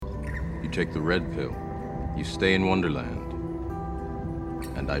take the red pill, you stay in Wonderland,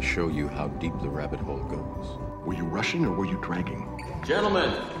 and I show you how deep the rabbit hole goes. Were you rushing or were you dragging? Gentlemen,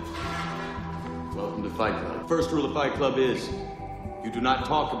 welcome to Fight Club. First rule of Fight Club is you do not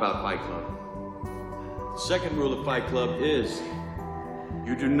talk about Fight Club. Second rule of Fight Club is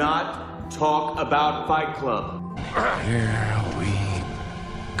you do not talk about Fight Club. Here we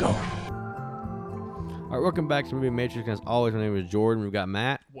go. All right, welcome back to Movie Matrix. As always, my name is Jordan. We've got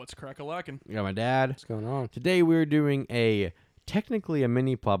Matt. What's crack-a-lackin'? We got my dad. What's going on? Today we're doing technically a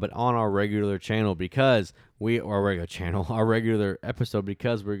mini pod, but on our regular channel because our regular episode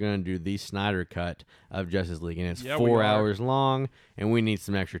because we're going to do the Snyder Cut of Justice League, and it's 4 hours long, and we need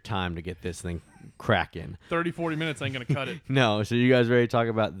some extra time to get this thing cracking. 30, 40 minutes ain't going to cut it. No, so you guys ready to talk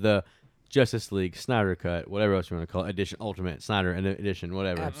about the Justice League Snyder Cut, whatever else you want to call it, edition, Ultimate Snyder edition,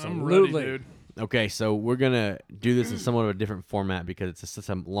 whatever. I'm ready, dude. Okay, so we're going to do this in somewhat of a different format because it's such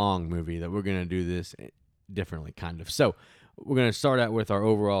a long movie that we're going to do this differently, kind of. So we're going to start out with our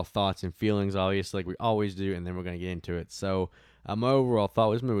overall thoughts and feelings, obviously, like we always do, and then we're going to get into it. So my overall thought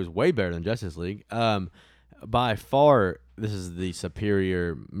was this movie was way better than Justice League. By far, this is the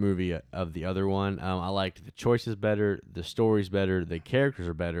superior movie of the other one. I liked the choices better, the story's better, the characters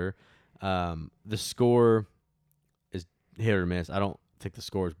are better. The score is hit or miss. I don't think the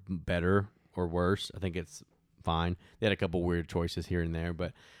score is better or worse. I think it's fine. They had a couple weird choices here and there,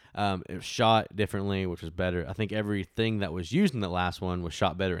 but it was shot differently, which was better. I think everything that was used in the last one was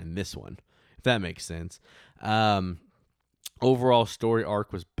shot better in this one, if that makes sense. Overall story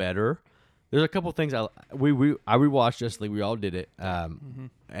arc was better. There's a couple things I rewatched Justice League. We all did it,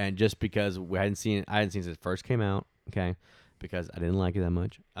 and just because I hadn't seen it since it first came out. Okay. Because I didn't like it that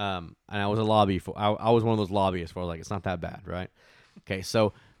much. And I was I was one of those lobbyists where I was like, it's not that bad, right? Okay,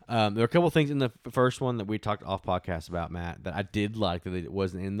 so there are a couple things in the first one that we talked off podcast about, Matt, that I did like that it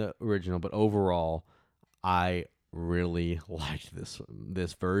wasn't in the original, but overall, I really liked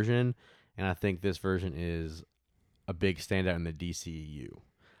this version, and I think this version is a big standout in the DCEU.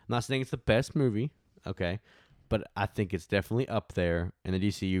 I'm not saying it's the best movie, okay, but I think it's definitely up there, and the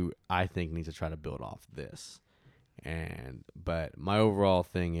DCEU, I think, needs to try to build off this. But my overall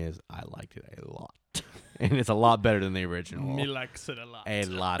thing is I liked it a lot, and it's a lot better than the original. Me likes it a lot. A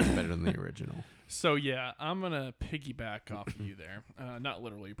lot better than the original. So yeah, I'm gonna piggyback off of you there. Not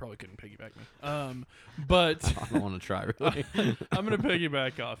literally, you probably couldn't piggyback me. But I don't want to try really. I'm gonna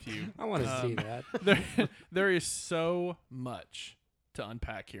piggyback off you. I want to see that. There is so much to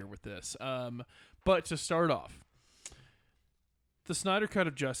unpack here with this. But to start off, the Snyder Cut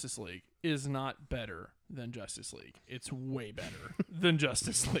of Justice League is not better than Justice League. It's way better than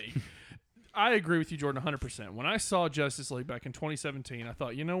Justice League. I agree with you, Jordan, 100%. When I saw Justice League back in 2017, I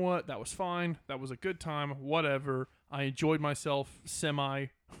thought, you know what? That was fine. That was a good time. Whatever. I enjoyed myself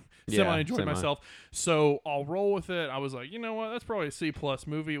semi-enjoyed myself. So I'll roll with it. I was like, you know what? That's probably a C+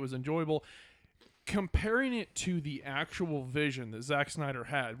 movie. It was enjoyable. Comparing it to the actual vision that Zack Snyder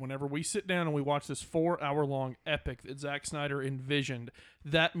had, whenever we sit down and we watch this 4-hour-long epic that Zack Snyder envisioned,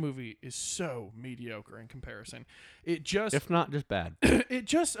 that movie is so mediocre in comparison. It just, if not just bad, it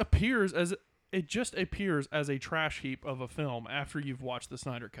just appears as a trash heap of a film after you've watched the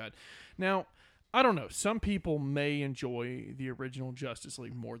Snyder Cut. Now, I don't know. Some people may enjoy the original Justice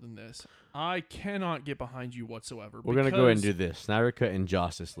League more than this. I cannot get behind you whatsoever. We're going to go ahead and do this. Snyder Cut and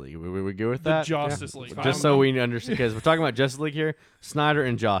Justice League. We good with that? The Justice League. Just so we understand, because we're talking about Justice League here, Snyder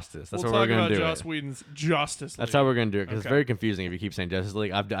and Justice. That's what we're going to do. Joss Whedon's Justice League. That's how we're going to do it, because it's very confusing if you keep saying Justice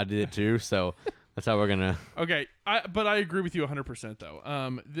League. I did it too, so that's how we're going to... Okay, but I agree with you 100%,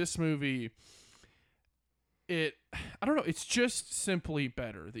 though. This movie... I don't know, it's just simply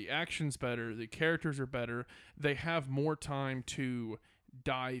better. The action's better, the characters are better, they have more time to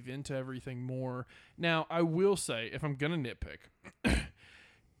dive into everything more. Now, I will say, if I'm going to nitpick,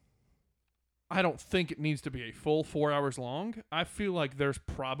 I don't think it needs to be a full 4 hours long. I feel like there's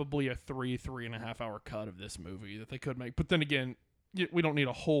probably a 3.5 hour cut of this movie that they could make. But then again, we don't need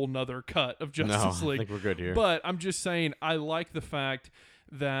a whole nother cut of Justice League. I think we're good here. But I'm just saying, I like the fact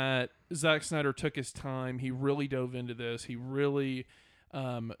that Zack Snyder took his time. He really dove into this. He really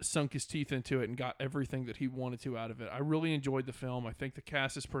sunk his teeth into it and got everything that he wanted to out of it. I really enjoyed the film. I think the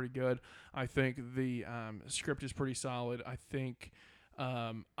cast is pretty good. I think the script is pretty solid. I think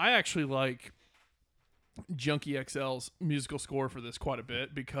I actually like Junkie XL's musical score for this quite a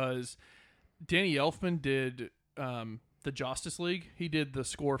bit because Danny Elfman did the Justice League. He did the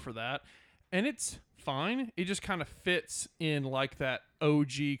score for that. And it's fine. It just kind of fits in like that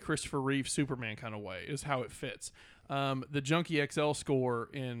OG Christopher Reeve Superman kind of way is how it fits. The Junkie XL score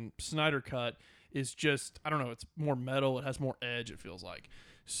in Snyder Cut is just, I don't know, it's more metal. It has more edge, it feels like.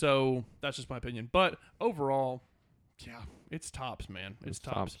 So that's just my opinion. But overall, yeah, it's tops, man. It's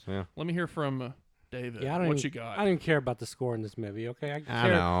tops. Yeah. Let me hear from David. Yeah, What you got? I don't even care about the score in this movie. Okay, I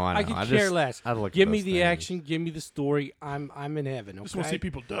know. I could I care just- less. I look at Give me those the things. action. Give me the story. I'm in heaven. Okay. Just want to see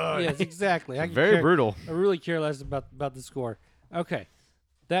people die. Yes, exactly. I could Very care- brutal. I really care less about the score. Okay.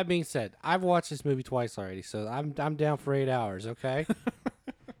 That being said, I've watched this movie twice already, so I'm down for 8 hours. Okay.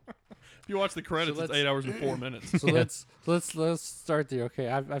 If you watch the credits, it's let's- 8 hours and 4 minutes. So let's start there. Okay,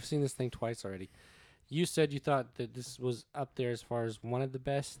 I've seen this thing twice already. You said you thought that this was up there as far as one of the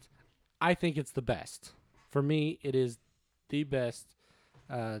best. I think it's the best. For me, it is the best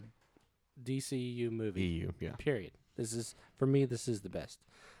DCEU movie. EU, yeah. Period. This is for me. This is the best.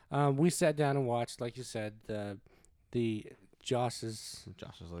 We sat down and watched, like you said, the Justice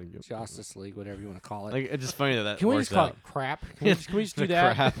League, whatever you want to call it. Like, it's just funny that Can we works just call out. it crap? Can we just do The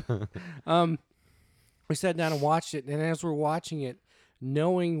that? crap. We sat down and watched it, and as we're watching it,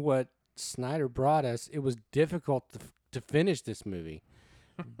 knowing what Snyder brought us, it was difficult to finish this movie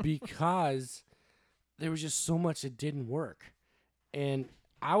because there was just so much that didn't work. And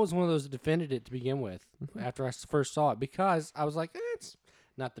I was one of those that defended it to begin with after I first saw it because I was like, it's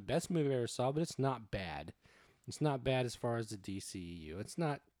not the best movie I ever saw, but it's not bad. It's not bad as far as the DCEU. It's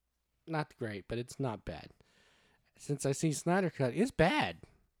not great, but it's not bad. Since I seen Snyder Cut, it's bad.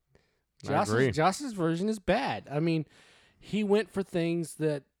 I agree. Joss's version is bad. I mean, he went for things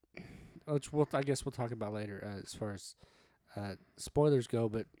that, which I guess we'll talk about later as far as spoilers go,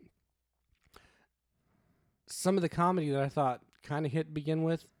 but some of the comedy that I thought kind of hit to begin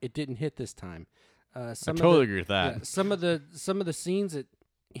with, it didn't hit this time. I totally agree with that. Yeah, some of the scenes that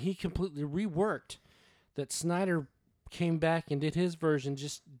he completely reworked, that Snyder came back and did his version,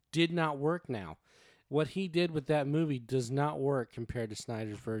 just did not work now. What he did with that movie does not work compared to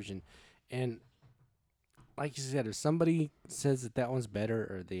Snyder's version. And like you said, if somebody says that one's better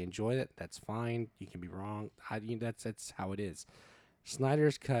or they enjoy it, that's fine. You can be wrong. That's how it is.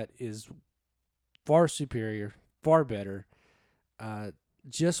 Snyder's cut is far superior, far better.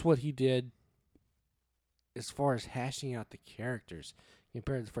 Just what he did as far as hashing out the characters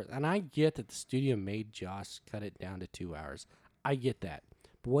compared to the first. And I get that the studio made Joss cut it down to 2 hours. I get that.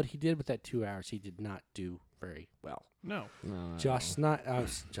 But what he did with that 2 hours, he did not do very well. No. Snyder.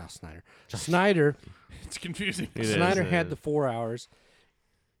 Snyder. It's confusing. Snyder had the 4 hours,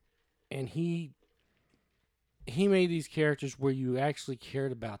 and he made these characters where you actually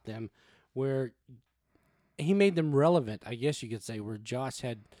cared about them, where he made them relevant, I guess you could say, where Joss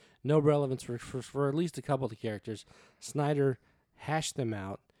had no relevance for at least a couple of the characters. Snyder hashed them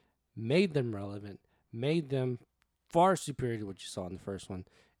out, made them relevant, made them far superior to what you saw in the first one,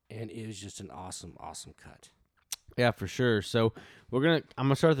 and it was just an awesome, awesome cut. Yeah, for sure. So I'm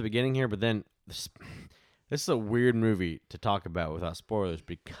gonna start at the beginning here, but then this is a weird movie to talk about without spoilers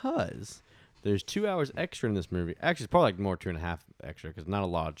because there's 2 hours extra in this movie. Actually, it's probably like more 2.5 extra because not a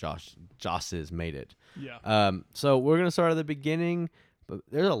lot of Josses made it. Yeah. So we're gonna start at the beginning, but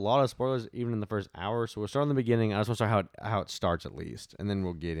there's a lot of spoilers even in the first hour. So we'll start in the beginning. I just want to start how it starts at least, and then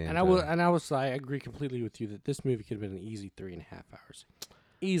we'll get in. I agree completely with you that this movie could have been an easy 3.5 hours.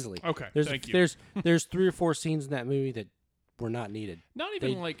 Easily. Okay, There's, thank you. There's 3 or 4 scenes in that movie that were not needed. Not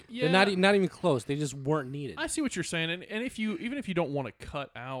even They're not even close. They just weren't needed. I see what you're saying, and if you don't want to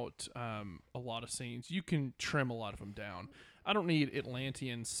cut out a lot of scenes, you can trim a lot of them down. I don't need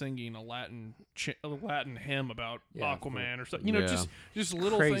Atlanteans singing a Latin hymn about Aquaman or something. Just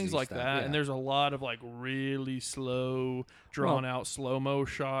little Crazy things like stuff, that. yeah. And there's a lot of like really slow, drawn out slow mo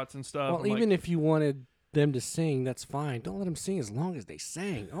shots and stuff. Well, even if you wanted them to sing, that's fine. Don't let them sing as long as they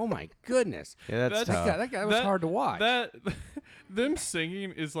sang. Oh my goodness. Yeah, that's tough. That guy was hard to watch. Them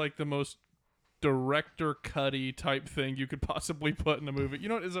singing is like the most director cutty type thing you could possibly put in a movie. You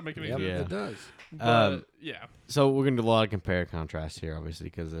know what? Does that make any sense? Yeah. It does. But, yeah. So we're gonna do a lot of compare contrast here, obviously,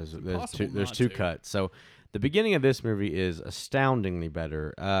 because there's two cuts. So the beginning of this movie is astoundingly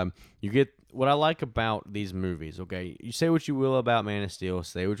better. You get what I like about these movies. Okay, you say what you will about Man of Steel,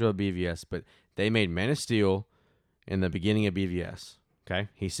 say what you will about BVS, but they made Man of Steel in the beginning of BVS. Okay,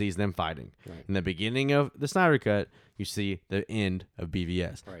 he sees them fighting. Right. In the beginning of the Snyder Cut, you see the end of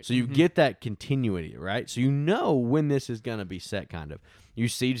BVS. Right. So you get that continuity, right? So you know when this is gonna be set. Kind of. You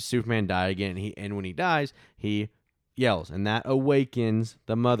see Superman die again, and when he dies, he yells, and that awakens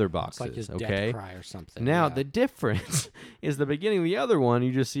the mother boxes. It's like his okay, death cry or something. now yeah. the difference is the beginning of the other one.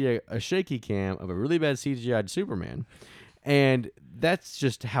 You just see a shaky cam of a really bad CGI'd Superman, and that's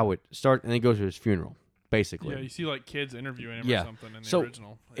just how it starts. And then goes to his funeral, basically. Yeah, you see like kids interviewing him Yeah. or something in the So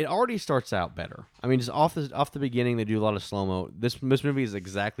original. it already starts out better. I mean, just off the beginning, they do a lot of slow mo. This movie is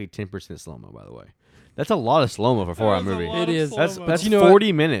exactly 10% slow mo, by the way. That's a lot of slow mo for a 4-hour That was a movie. lot It of is. That's slow-mo. that's you know what?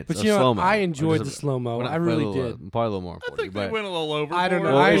 40 minutes But of you know, slow mo. I enjoyed the slow mo. I really did. Probably a little more. I 40, think but they went a little over. I don't know.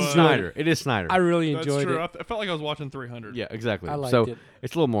 well, I it's enjoyed Snyder. It is Snyder. I really That's enjoyed true. it. I felt like I was watching 300. Yeah, exactly. I liked so it.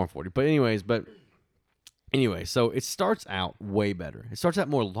 it's a little more 40. But anyway, so it starts out way better. It starts out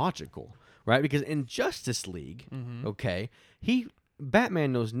more logical, right? Because in Justice League, okay,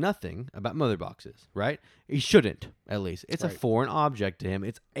 Batman knows nothing about mother boxes, right? He shouldn't, at least. It's a Right. foreign object to him.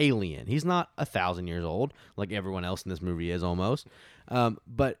 It's alien. He's not 1,000 years old like everyone else in this movie is almost.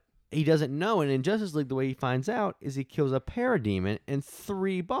 But he doesn't know. And in Justice League, the way he finds out is he kills a parademon and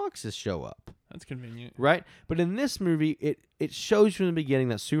 3 boxes show up. That's convenient. Right, but in this movie, it shows you from the beginning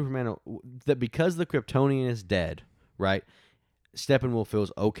that Superman, that because the Kryptonian is dead, right, Steppenwolf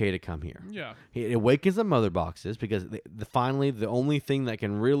feels okay to come here. Yeah. He awakens the mother boxes because finally the only thing that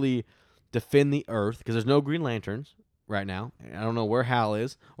can really defend the Earth, because there's no Green Lanterns right now. I don't know where Hal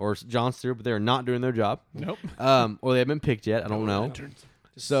is or John Stewart, but they're not doing their job. Nope. Or they haven't been picked yet. I don't know. Lanterns.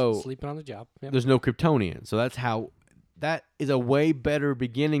 So Sleeping on the job. Yep. there's no Kryptonian, so that is a way better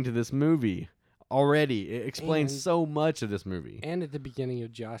beginning to this movie. Already, it explains And- so much of this movie. And at the beginning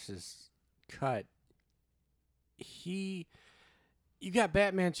of Josh's cut, you got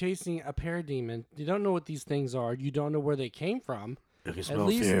Batman chasing a parademon. You don't know what these things are. You don't know where they came from. You can At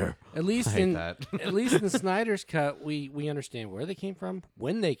least I hate in that. at least in Snyder's cut, we understand where they came from,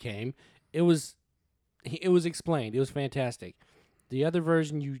 when they came. It was explained. It was fantastic. The other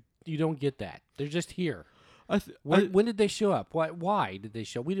version, you don't get that. They're just here. When did they show up? Why did they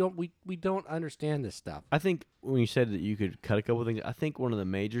show? We don't understand this stuff. I think when you said that you could cut a couple things, I think one of the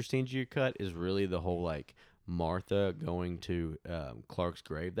major scenes you could cut is really the whole like Martha going to Clark's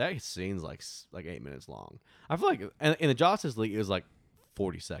grave. That scene's like 8 minutes long. I feel like in the Justice League it was like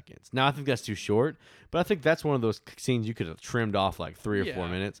 40 seconds. Now I think that's too short, but I think that's one of those scenes you could have trimmed off like 3 or 4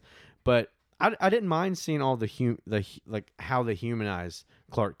 minutes. But I didn't mind seeing all like how they humanize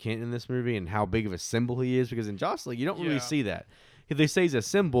Clark Kent in this movie and how big of a symbol he is, because in Justice League you don't really see that. They say he's a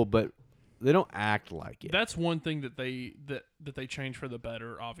symbol, but they don't act like it. That's one thing that they change for the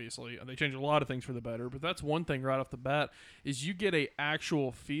better. Obviously, they change a lot of things for the better, but that's one thing right off the bat is you get a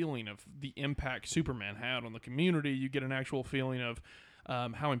actual feeling of the impact Superman had on the community. You get an actual feeling of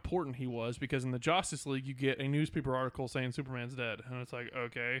how important he was, because in the Justice League you get a newspaper article saying Superman's dead, and it's like,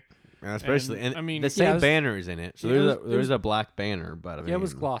 okay. And that's basically, And, and I mean, the same it was- banner is in it, so yeah, there's a black banner, but I mean, Yeah, it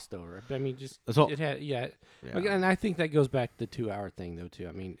was glossed over. I mean, just So- it had Yeah. And I think that goes back to the 2-hour thing though too.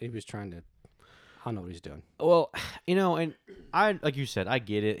 I mean, he was trying to. I don't know what he's doing. Well, and I like you said, I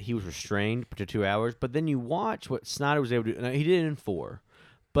get it. He was restrained to 2 hours, but then you watch what Snyder was able to do. Now, he did it in 4,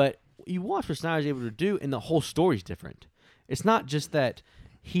 but you watch what Snyder was able to do, and the whole story's different. It's not just that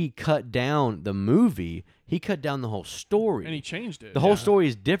he cut down the movie; he cut down the whole story, and he changed it. the whole story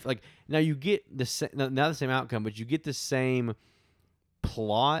is different. Like now, you get not the same outcome, but you get the same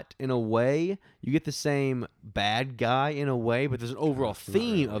plot in a way. You get the same bad guy in a way, but there's an overall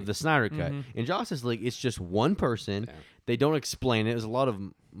theme of the Snyder Cut. In Justice League, it's just one person. Yeah. They don't explain it. There's a lot of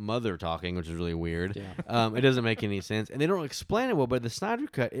mother talking, which is really weird. Yeah. It doesn't make any sense, and they don't explain it well. But the Snyder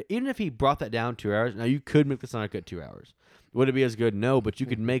Cut, even if he brought that down 2 hours, now you could make the Snyder Cut 2 hours. Would it be as good? No, but you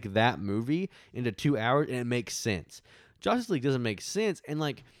could make that movie into 2 hours, and it makes sense. Justice League doesn't make sense, and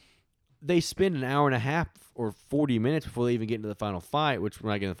like they spend an hour and a half or 40 minutes before they even get into the final fight, which we're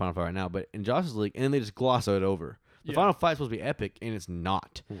not getting to the final fight right now, but in Justice League, and then they just gloss it over. The final fight's supposed to be epic, and it's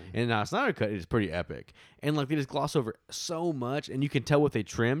not. And in Snyder Cut, it's pretty epic. And like they just gloss over so much, and you can tell what they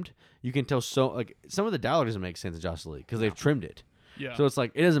trimmed. You can tell like some of the dialogue doesn't make sense in Justice League because they've trimmed it. Yeah. So it's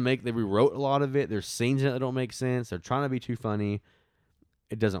like it doesn't make. They rewrote a lot of it. There's scenes in it that don't make sense. They're trying to be too funny.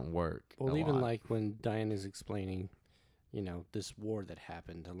 It doesn't work. Well, a even lot. like when Diane is explaining, this war that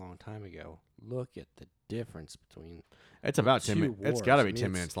happened a long time ago. Look at the difference between it's about 10 two minutes. It's wars. got to I be mean, 10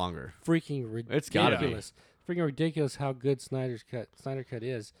 it's minutes longer. freaking ridiculous. It's gotta be. Freaking ridiculous how good Snyder Cut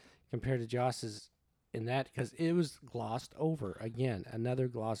is compared to Joss's in that, because it was glossed over again, another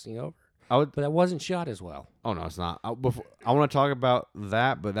glossing over. But that wasn't shot as well. Oh no, it's not. I want to talk about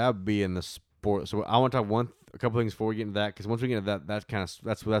that, but that would be in the sport. So I want to talk a couple things before we get into that, because once we get into that kind of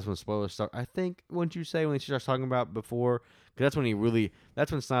that's when spoilers start. I think wouldn't you say when he starts talking about before, because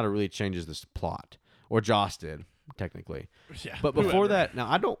that's when Snyder really changes this plot, or Joss did technically. Yeah. But before whoever. that,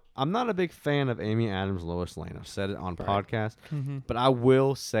 now I'm not a big fan of Amy Adams, Lois Lane. I've said it on podcast, Mm-hmm. but I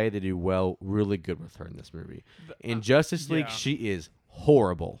will say they do really good with her in this movie. In Justice League, yeah. she is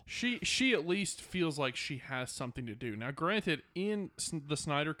horrible. She at least feels like she has something to do. Now, granted, in the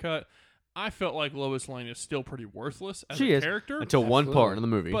Snyder Cut, I felt like Lois Lane is still pretty worthless as She a is character. until one Absolutely. part in the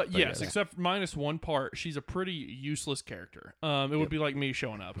movie. But yes, except minus one part, she's a pretty useless character. It would be like me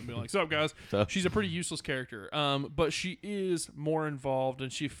showing up and being like, "Sup, guys?" So- She's a pretty useless character. But she is more involved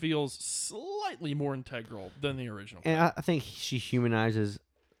and she feels slightly more integral than the original. And I think she humanizes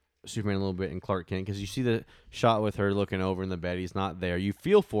Superman a little bit in Clark Kent because you see the shot with her looking over in the bed. He's not there. You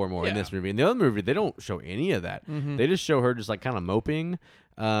feel for her more in Yeah. this movie. In the other movie, they don't show any of that. They just show her just like kind of moping,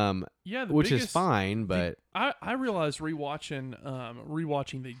 Yeah, the which is biggest- fine. But I realized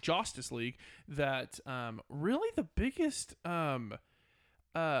rewatching the Justice League that really the biggest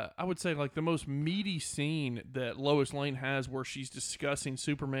I would say like the most meaty scene that Lois Lane has where she's discussing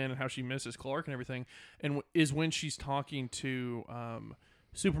Superman and how she misses Clark and everything, and is when she's talking to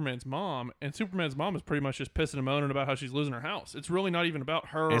Superman's mom, and Superman's mom is pretty much just pissing and moaning about how she's losing her house. It's really not even about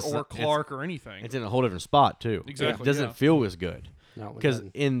her It's or not- Clark or anything. it's in a whole different spot too. Exactly, It doesn't yeah. feel as good. No, it Because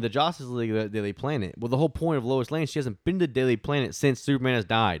doesn't. in the Justice League, the Daily Planet, well, the whole point of Lois Lane, she hasn't been to Daily Planet since Superman has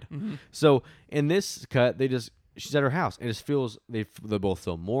died. So in this cut, she's at her house. It just feels they both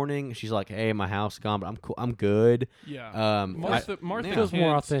feel mourning. She's like, "Hey, my house is gone, but I'm cool. I'm good." Yeah. Martha yeah. Feels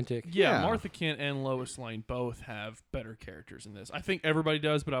more Kent- authentic. Yeah, Yeah. Martha Kent and Lois Lane both have better characters in this. I think everybody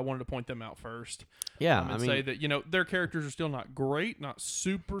does, but I wanted to point them out first. Yeah, And I mean, say that, their characters are still not great, not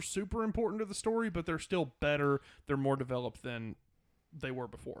super, super important to the story, but they're still better. They're more developed than they were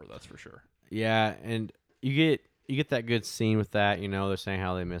before, that's for sure. yeah, and you get that good scene with that. They're saying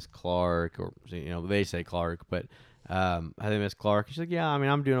how they miss Clark, or they say Clark, but how they miss Clark. She's like, "Yeah, I mean,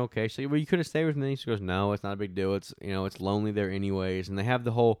 I'm doing okay." She's like, "Well, you could have stayed with me." She goes, "No, it's not a big deal. It's it's lonely there anyways." And they have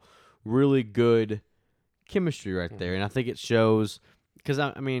the whole really good chemistry right there, and I think it shows because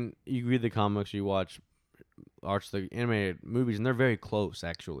I mean, you read the comics, you watch the animated movies, and they're very close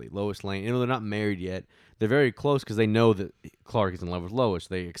actually. Lois Lane, they're not married yet. They're very close because they know that Clark is in love with Lois.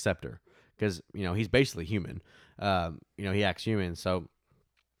 They accept her because he's basically human. He acts human. So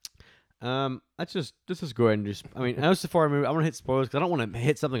let's just go ahead and just. I mean, I know so far movie. I want to hit spoilers because I don't want to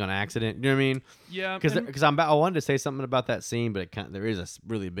hit something on accident. You know what I mean? Yeah, Because I wanted to say something about that scene, but there is a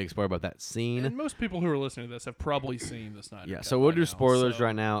really big spoiler about that scene. and most people who are listening to this have probably seen the Snyder Yeah, Cut so we'll by do now, spoilers so-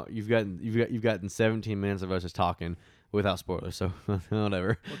 right now. You've gotten 17 minutes of us just talking without spoilers, so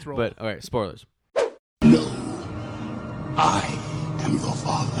whatever. Let's roll. But all right, spoilers. No. I am your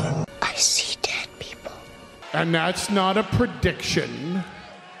father. I see dead people. And that's not a prediction.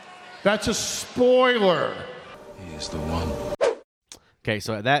 That's a spoiler. He is the one. Okay,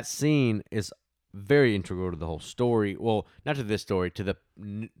 so that scene is very integral to the whole story. Well, not to this story, to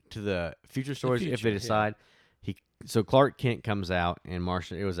the future stories. If they future, decide so Clark Kent comes out and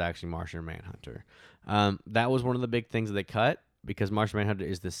it was actually Martian Manhunter. That was one of the big things that they cut because Martian Manhunter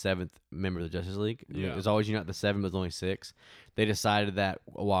is the 7th member of the Justice League. Yeah. It's always not the 7, but there's only 6. They decided that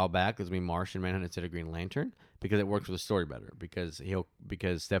a while back there's going to be Martian Manhunter instead of Green Lantern because it works with the story better because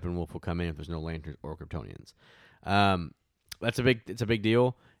Steppenwolf will come in if there's no Lanterns or Kryptonians. It's a big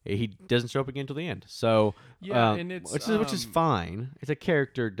deal. He doesn't show up again until the end. So Yeah, and it's, which is fine. It's a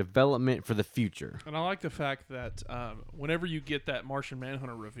character development for the future. And I like the fact that whenever you get that Martian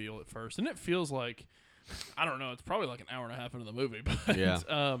Manhunter reveal at first, and it feels like, I don't know, it's probably like an hour and a half into the movie, but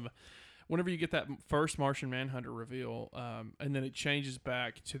Yeah. whenever you get that first Martian Manhunter reveal, and then it changes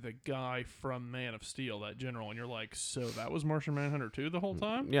back to the guy from Man of Steel, that general, and you're like, so that was Martian Manhunter 2 the whole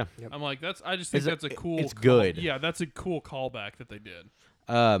time? Yeah. I'm like, I just think that's a cool. It's good. Yeah, that's a cool callback that they did.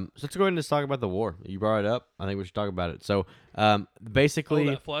 So let's go ahead and just talk about the war. You brought it up. I think we should talk about it. So basically,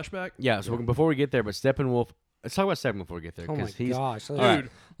 that flashback. yeah. So before we get there, but Steppenwolf. Let's talk about Steppenwolf before we get there Oh my he's. gosh. Dude,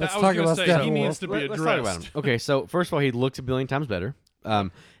 Let's I was talk gonna about say, Steppenwolf. he needs to be Let's addressed. talk about him. Okay, so first of all, he looks a billion times better.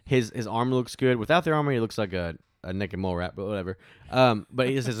 His armor looks good. Without the armor, he looks like a naked mole rat, but whatever. But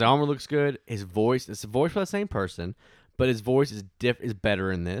his armor looks good. His voice, it's a voice by the same person, but his voice is better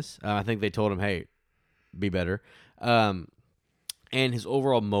in this. I think they told him, hey, be better. And his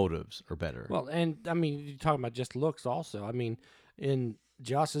overall motives are better. Well, and I mean, you're talking about just looks also. I mean, in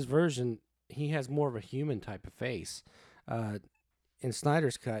Joss's version, he has more of a human type of face. In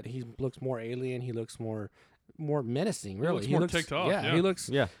Snyder's cut, he looks more alien. He looks more menacing. Really, looks more ticked off, yeah.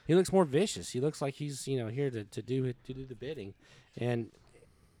 He looks more vicious. He looks like he's here to do the bidding. And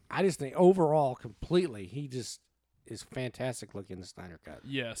I just think overall, completely, he just is fantastic looking in the Snyder cut.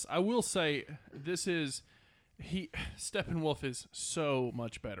 Yes, I will say Steppenwolf is so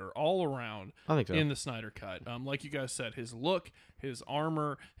much better all around I think so. in the Snyder cut. Like you guys said, his look, his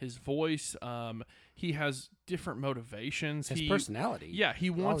armor, his voice. He has different motivations. His personality. Yeah,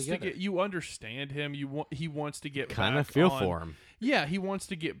 he wants to altogether. get. You understand him. He wants to get Kind back of feel on- for him. Yeah, he wants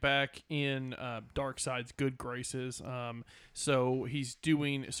to get back in Darkseid's good graces. So he's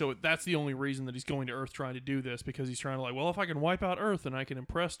doing. So that's the only reason that he's going to Earth trying to do this, because he's trying to like, well, if I can wipe out Earth, then I can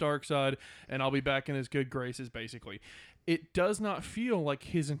impress Darkseid, and I'll be back in his good graces. Basically, it does not feel like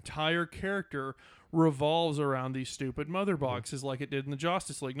his entire character revolves around these stupid mother boxes like it did in the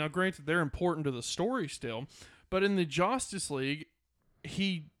Justice League. Now, granted, they're important to the story still, but in the Justice League,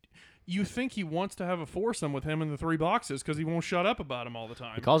 you think he wants to have a foursome with him in the 3 boxes because he won't shut up about him all the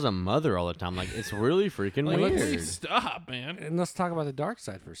time. He calls him mother all the time. Like, it's really freaking Like, weird. Please stop, man. And let's talk about the dark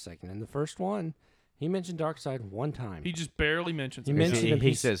side for a second. In the first one, he mentioned Darkseid one time. He just barely mentions He it. mentioned him.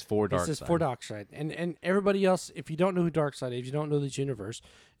 He says for He says Darkseid. for Darkseid. And everybody else, if you don't know who Darkseid is, if you don't know this universe,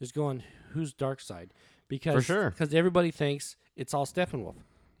 is going, who's Darkseid? Because, For sure. Because everybody thinks it's all Steppenwolf.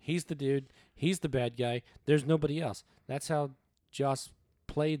 He's the dude. He's the bad guy. There's nobody else. That's how Joss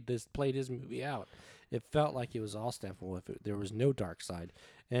played his movie out. It felt like it was all Steppenwolf. There was no Darkseid.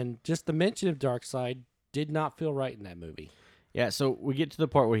 And just the mention of Darkseid did not feel right in that movie. Yeah, so we get to the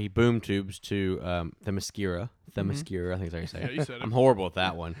part where he boom tubes to Themyscira. Themyscira, I think that's how you say Yeah, you said it. I'm horrible at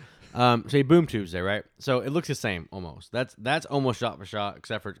that one. So he boom tubes there, right? So it looks the same almost. That's almost shot for shot,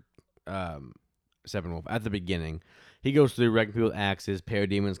 except for Steppenwolf at the beginning. He goes through, wrecking people with axes.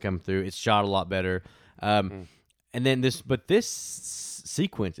 Parademons come through. It's shot a lot better. And then this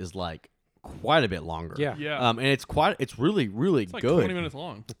sequence is like quite a bit longer. Yeah. Yeah. And it's really, really It's like good. 20 minutes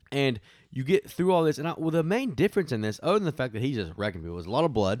long. And you get through all this, and the main difference in this, other than the fact that he's just wrecking people, is a lot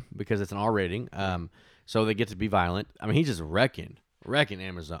of blood because it's an R rating. So they get to be violent. I mean, he's just wrecking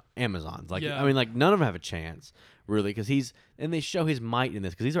Amazons. Like, Yeah. I mean, like none of them have a chance really, because and they show his might in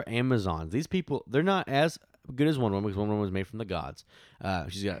this because these are Amazons. These people, they're not as good as Wonder Woman because Wonder Woman was made from the gods.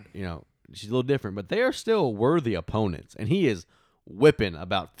 She's got, she's a little different, but they are still worthy opponents, and he is whipping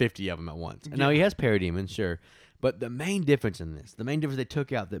about 50 of them at once. And now he has parademons, sure, but the main difference they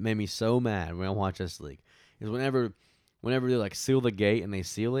took out that made me so mad when I watched this league is whenever they like seal the gate and they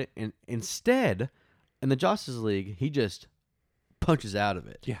seal it, and instead in the Justice League he just punches out of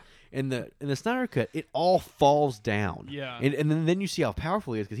it. Yeah. In the Snyder Cut, it all falls down. Yeah. And then you see how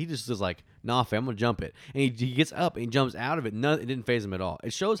powerful he is because he just is like, nah, fam, I'm going to jump it. And he gets up and he jumps out of it. It didn't phase him at all.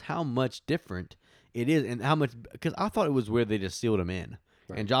 It shows how much different it is and how much, because I thought it was where they just sealed him in.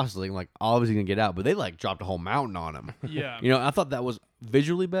 Right. And Joss is like obviously going to get out, but they like dropped a whole mountain on him. Yeah. I thought that was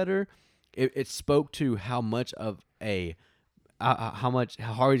visually better. It spoke to how much of how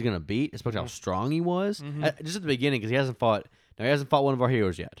hard he's going to beat. It spoke to how strong he was. Just at the beginning, because he hasn't fought one of our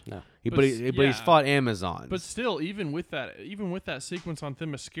heroes yet. No. But he's fought Amazons. But still, even with that sequence on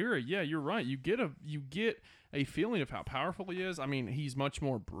Themyscira, yeah, you're right. You get a feeling of how powerful he is. I mean, he's much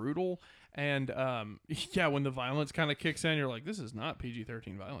more brutal, and when the violence kind of kicks in, you're like, this is not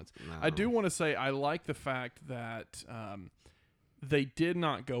PG-13 violence. No. I do want to say I like the fact that they did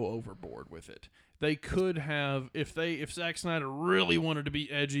not go overboard with it. They could have, if Zack Snyder really wanted to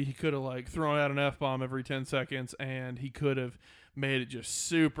be edgy, he could have like thrown out an F-bomb every 10 seconds, and he could have made it just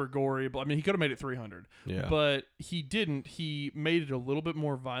super gory. I mean, he could have made it 300. Yeah. But he didn't. He made it a little bit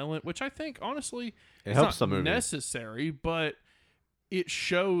more violent, which I think, honestly, It is helps not the movie. necessary, but it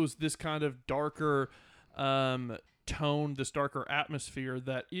shows this kind of darker tone, this darker atmosphere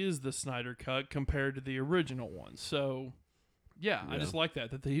that is the Snyder Cut compared to the original one. So... Yeah, I just like that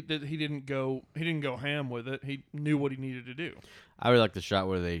he didn't go ham with it. He knew what he needed to do. I really like the shot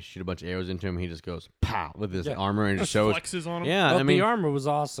where they shoot a bunch of arrows into him. And he just goes pow with his armor and just shows. Flexes on him. Yeah, Well, I mean, the armor was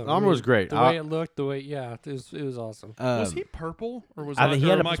awesome. the armor was great. The way it looked, it was awesome. Was he purple or was I think he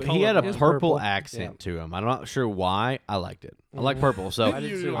had a It was purple purple. accent Yeah. to him. I'm not sure why. I liked it. I like purple, so I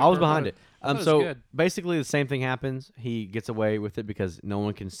did too. I was Purple. behind it. I thought it was So good. basically, the same thing happens. He gets away with it because no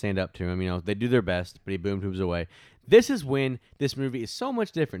one can stand up to him. They do their best, but he boom tubes away. This is when this movie is so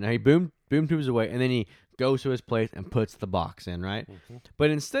much different. Now he boom tubes away, and then he goes to his place and puts the box in, right? But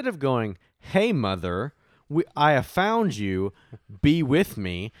instead of going, "Hey, mother, I have found you. Be with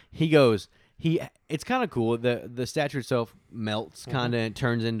me," he goes. It's kind of cool. The statue itself melts, kind of, and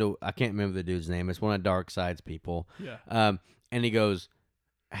turns into, I can't remember the dude's name. It's one of Darkseid's people. Yeah. And he goes,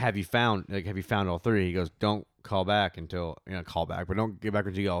 have you found all three? He goes, don't call back until, call back, but don't get back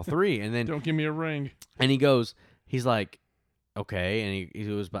until you get all three. And then Don't give me a ring. and he's like, okay. And he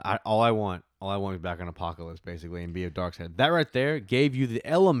goes, but all I want is back on Apocalypse, basically, and be a Darkseid. That right there gave you the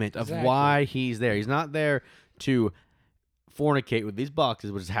element of Exactly. why he's there. He's not there to fornicate with these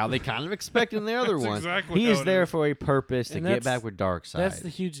boxes, which is how they kind of expect in the other That's ones. exactly He how is it there is. for a purpose to And get that's- back with Darkseid. That's the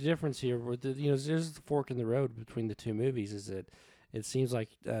huge difference here. There's the fork in the road between the two movies. Is that it seems like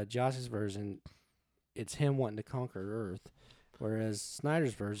Josh's version, it's him wanting to conquer Earth, whereas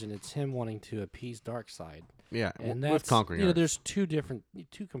Snyder's version, it's him wanting to appease Darkseid. Yeah, And with that's conquering Earth. there's two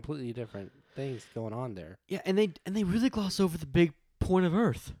completely different things going on there. Yeah, and they really gloss over the big point of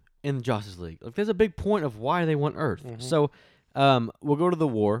Earth in Justice League. Like, there's a big point of why they want Earth. So, we'll go to the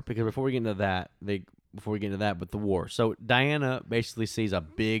war because before we get into that, but the war. So Diana basically sees a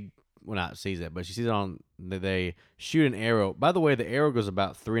big, well, not sees it, but she sees it on. They shoot an arrow. By the way, the arrow goes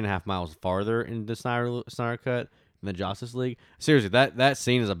about 3.5 miles farther in the Snyder cut than the Justice League. Seriously, that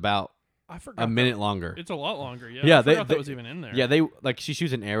scene is about I forgot a minute longer. It's a lot longer. Yeah, Yeah, I forgot they that was even in there. Yeah, she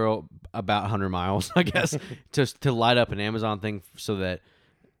shoots an arrow about 100 miles, I guess, to light up an Amazon thing so that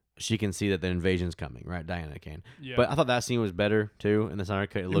she can see that the invasion's coming, right? Diana can. Yeah. But I thought that scene was better too in the Snyder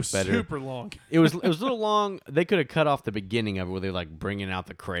cut. It looked was better. super long. It was a little long. They could have cut off the beginning of it where they're like bringing out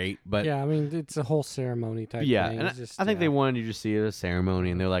the crate, but Yeah, I mean, it's a whole ceremony type yeah, thing. and It's just, I think they wanted you to see it as a ceremony,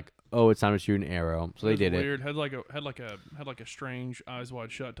 and they're like, "Oh, it's time to shoot an arrow," so they was did it. weird. Had like a strange eyes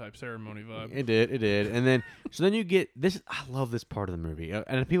wide shut type ceremony vibe. It did, and then so then you get this. I love this part of the movie,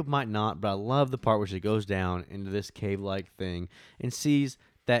 and people might not, but I love the part where she goes down into this cave-like thing and sees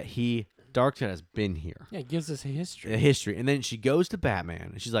that Darkseid has been here, Yeah, it gives us a history. a history, and then she goes to Batman,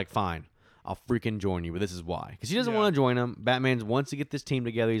 and she's like, "Fine, I'll freaking join you, but this is why," because she doesn't Yeah. want to join him. Batman wants to get this team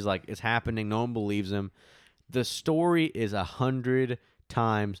together. He's like, "It's happening." No one believes him. The story is 100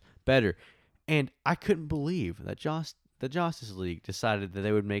 times better, and I couldn't believe that the Justice League decided that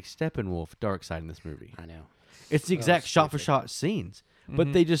they would make Steppenwolf Darkseid in this movie. I know. It's the So exact shot for stupid. shot scenes,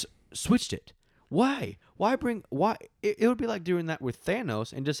 but they just switched it. Why? Why? It would be like doing that with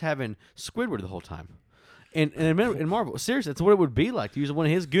Thanos and just having Squidward the whole time. And in Marvel, seriously, that's what it would be like to use one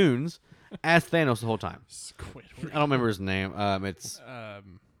of his goons as Thanos the whole time. Squidward. I don't remember his name. It's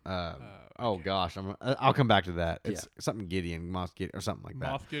oh gosh, I'll come back to that. It's something Gideon, Moff Gideon, or something like that.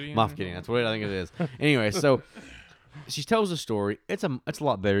 Moff Gideon? Moff Gideon. That's what I think it is. Anyway, so she tells the story. It's a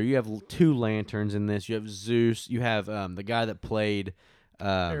lot better. You have two lanterns in this. You have Zeus. You have the guy that played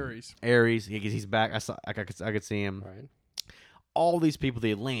Ares. He's back. I could see him. Right. All these people,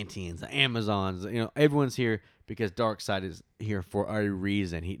 the Atlanteans, the Amazons, everyone's here because Darkseid is here for a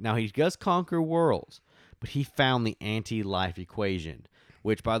reason. He does conquer worlds, but he found the anti-life equation,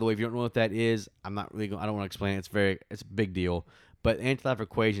 which, by the way, if you don't know what that is, I don't want to explain it. It's a big deal. But anti-life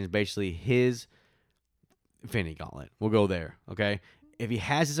equation is basically his Infinity Gauntlet. We'll go there, okay? If he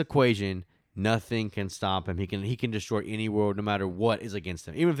has his equation, nothing can stop him. He can destroy any world, no matter what is against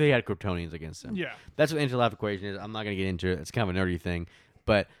him, even if they had Kryptonians against him. Yeah. That's what anti-life equation is. I'm not going to get into it. It's kind of a nerdy thing,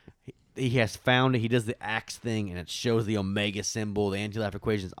 but he has found it. He does the axe thing, and it shows the Omega symbol. The anti-life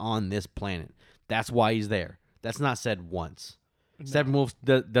equation is on this planet. That's why he's there. That's not said once. Steppenwolf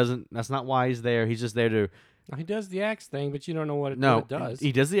doesn't. That's not why he's there. He's just there to. He does the axe thing, but you don't know what No, it does.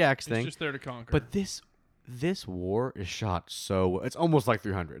 he does the axe It's thing. just there to conquer. But this war is shot so. It's almost like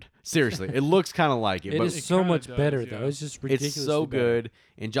 300. Seriously, it looks kind of like it. It but is so kinda much does, better, yeah. though. It's just It's ridiculously so better. good.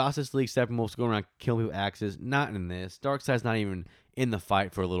 In Justice League, Steppenwolf's going around killing people with axes. Not in this. Darkseid's not even in the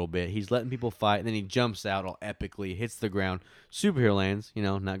fight for a little bit. He's letting people fight, and then he jumps out all epically, hits the ground. Superhero lands,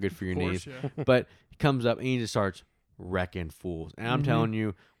 not good for your Of course, knees. yeah. But he comes up and he just starts wrecking fools. And I'm telling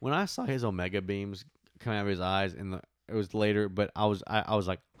you, when I saw his Omega beams coming out of his eyes, it was later, but I was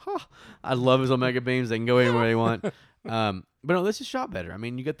like, huh, I love his Omega beams. They can go anywhere they want. But no, this is shot better. I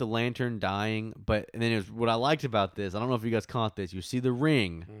mean, you get the lantern dying, but and then what I liked about this, I don't know if you guys caught this. You see the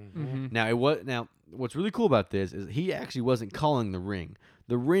ring. Mm-hmm. Now what's really cool about this is he actually wasn't calling the ring.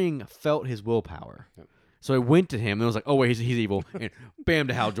 The ring felt his willpower. So it went to him and it was like, oh wait, he's evil, and bam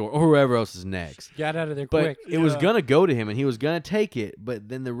to Hal Jordan or whoever else is next. Got out of there But quick. it was gonna go to him and he was gonna take it, but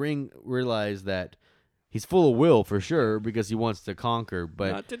then the ring realized that he's full of will for sure because he wants to conquer,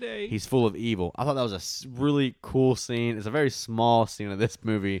 but Not today. he's full of evil. I thought that was a really cool scene. It's a very small scene of this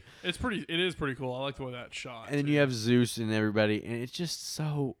movie. It is pretty cool. I like the way that's shot. And then too. you have Zeus and everybody, and it's just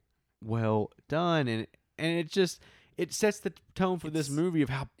so well done, and it sets the tone for this movie of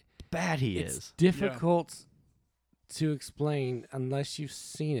how bad he It's is. difficult to explain unless you've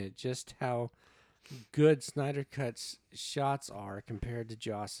seen it, just how good Snyder Cut's shots are compared to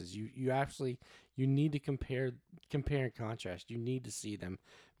Joss's. You need to compare and contrast. You need to see them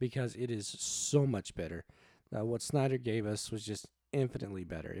because it is so much better. What Snyder gave us was just infinitely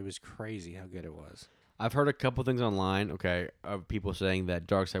better. It was crazy how good it was. I've heard a couple things online, of people saying that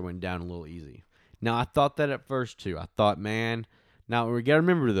Darkseid went down a little easy. Now, I thought that at first, too. I thought, man, now we got to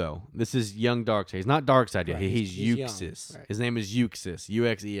remember, though, this is young Darkseid. He's not Darkseid yet. Right, He's he's young, Euxis. right. His name is Euxis,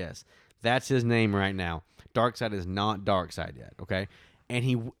 U-X-E-S. That's his name right now. Darkseid is not Darkseid yet, okay?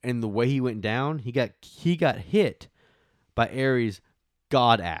 And the way he went down, he got hit by Ares'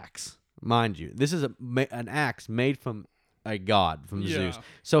 god axe. Mind you, this is an axe made from a god, from Zeus.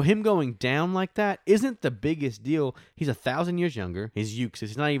 So him going down like that isn't the biggest deal. He's 1,000 years younger. He's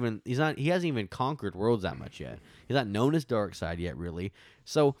Euxis. He hasn't even conquered worlds that much yet. He's not known as Darkseid yet, really.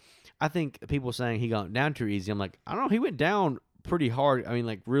 So I think people saying he got down too easy, I'm like, I don't know. He went down pretty hard. I mean,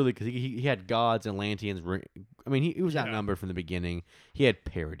 like, really, because he had gods and Atlanteans. I mean, he was outnumbered from the beginning. He had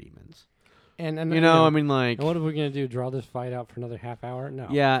parademons. And I mean, like, and what are we gonna do? Draw this fight out for another half hour? No.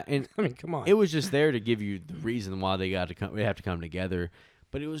 Yeah, and I mean, come on. it was just there to give you the reason why they have to come together.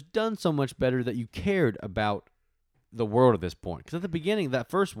 But it was done so much better that you cared about the world at this point. Because at the beginning, that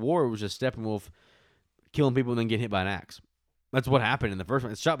first war was just Steppenwolf killing people and then getting hit by an axe. That's what happened in the first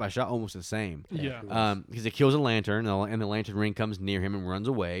one. It's shot by shot, almost the same. Yeah. Because it kills a lantern, and the lantern ring comes near him and runs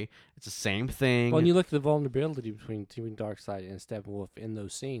away. It's the same thing. Well, when you look at the vulnerability between Darkseid and Steppenwolf in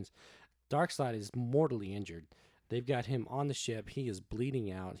those scenes, Darkseid is mortally injured. They've got him on the ship. He is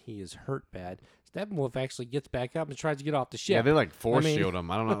bleeding out. He is hurt bad. Steppenwolf actually gets back up and tries to get off the ship. Yeah, they like force shield him.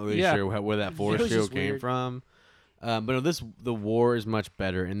 I don't know really sure where that force shield came from. But no, the war is much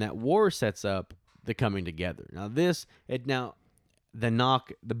better, and that war sets up the coming together. Now the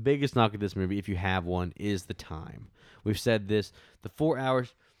biggest knock of this movie, if you have one, is the time. We've said this. The 4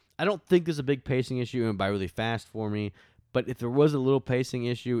 hours, I don't think there's a big pacing issue. It went by really fast for me. But if there was a little pacing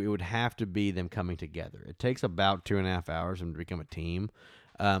issue, it would have to be them coming together. It takes about 2.5 hours for them to become a team,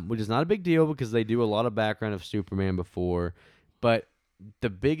 which is not a big deal because they do a lot of background of Superman before. But the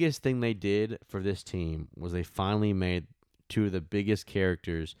biggest thing they did for this team was they finally made two of the biggest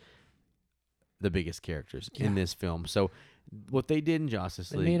characters in this film. So what they did in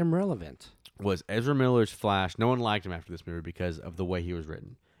Justice League, they made him relevant, was Ezra Miller's Flash. No one liked him after this movie because of the way he was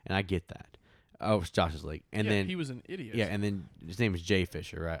written, and I get that. Oh, it's Justice League, and then he was an idiot. Yeah, and then his name is Jay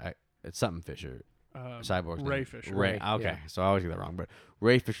Fisher, right? It's something Fisher. Cyborg's Ray name. Fisher. Ray. Okay, so I always get that wrong. But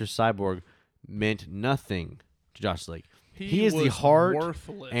Ray Fisher Cyborg meant nothing to Justice League. He is was the heart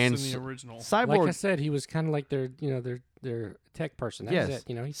worthless and in the original. Cyborg. Like I said, he was kind of like their tech person. That's it.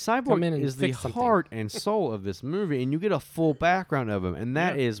 He'd come in Cyborg and is the fix something. heart and soul of this movie, and you get a full background of him, and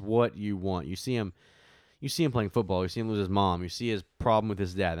that is what you want. You see him playing football. You see him lose his mom. You see his problem with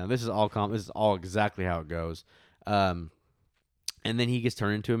his dad. Now this is all exactly how it goes. And then he gets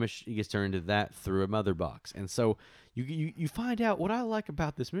turned into he gets turned into that through a mother box. And so you find out what I like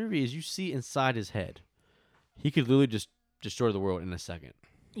about this movie is you see inside his head. He could literally just destroy the world in a second.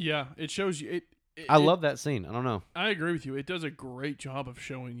 Yeah, it shows you. I love that scene. I don't know. I agree with you. It does a great job of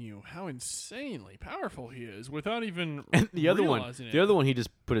showing you how insanely powerful he is without even realizing it. The other one, he just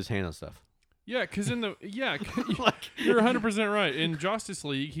put his hand on stuff. Yeah, because you're 100% right. In Justice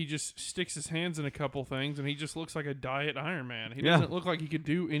League, he just sticks his hands in a couple things, and he just looks like a diet Iron Man. He doesn't look like he could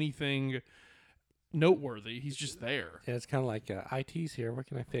do anything noteworthy. He's just there. Yeah, it's kind of like IT's here. What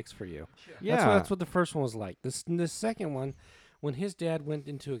can I fix for you? Yeah, that's what the first one was like. The second one, when his dad went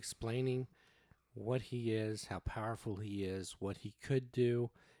into explaining what he is, how powerful he is, what he could do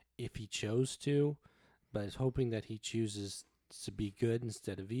if he chose to, but is hoping that he chooses to be good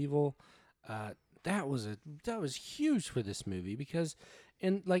instead of evil. That was huge for this movie because,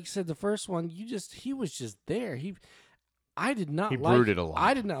 and like you said, the first one, he was just there. I did not brooded a lot.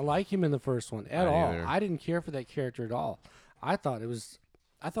 I did not like him in the first one at all. Either. I didn't care for that character at all. I thought it was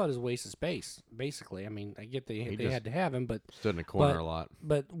a waste of space. Basically, I mean, I get they had to have him, but stood in the corner a lot.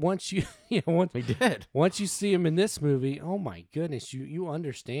 But once you, he did. Once you see him in this movie, oh my goodness, you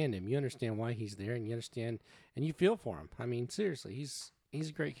understand him. You understand why he's there, and you understand and you feel for him. I mean, seriously, he's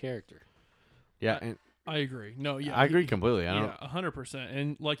a great character. Yeah, and I agree. No, yeah, I agree completely. 100%.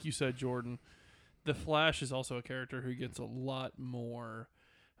 And like you said, Jordan, the Flash is also a character who gets a lot more.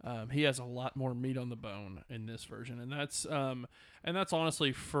 He has a lot more meat on the bone in this version, and that's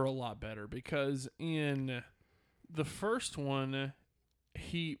honestly for a lot better because in the first one,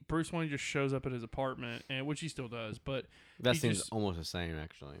 Bruce Wayne just shows up at his apartment, and which he still does, but that seems almost the same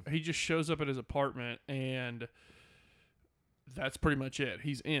actually. He just shows up at his apartment and. That's pretty much it.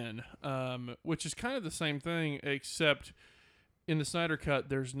 He's in, which is kind of the same thing, except in the Snyder Cut,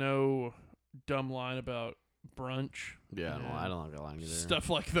 there's no dumb line about brunch. Yeah, no, I don't like that line either. Stuff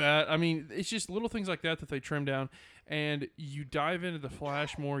like that. I mean, it's just little things like that they trim down, and you dive into the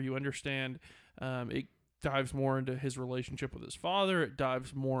Flash more. You understand. It dives more into his relationship with his father. It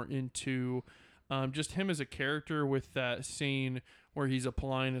dives more into just him as a character with that scene where he's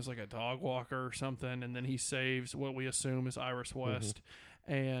applying as like a dog walker or something, and then he saves what we assume is Iris West.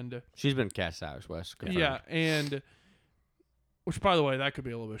 Mm-hmm. And she's been cast Iris West. Confirmed. Yeah, and which, by the way, that could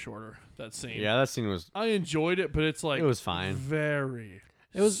be a little bit shorter, that scene. Yeah, that scene was... I enjoyed it, but it's like... It was fine. Very,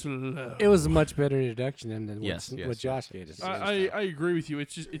 It was slow. It was a much better introduction than Yes, what Josh gave us. I agree with you.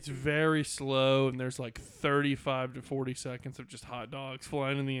 It's very slow, and there's like 35 to 40 seconds of just hot dogs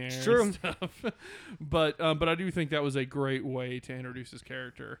flying in the air. It's true. And stuff. But I do think that was a great way to introduce his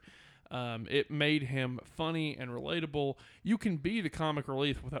character. It made him funny and relatable. You can be the comic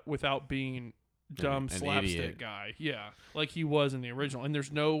relief without being dumb an slapstick idiot. guy. Yeah, like he was in the original. And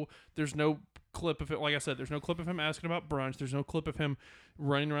there's no clip of it. Like I said, there's no clip of him asking about brunch. There's no clip of him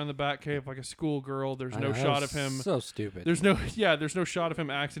running around the Batcave like a schoolgirl. There's no shot of him. So stupid. There's no shot of him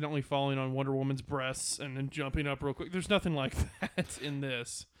accidentally falling on Wonder Woman's breasts and then jumping up real quick. There's nothing like that in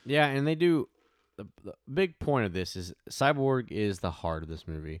this. Yeah, and they do. The big point of this is Cyborg is the heart of this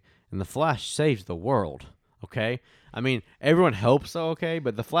movie, and the Flash saves the world. Okay, I mean everyone helps, okay,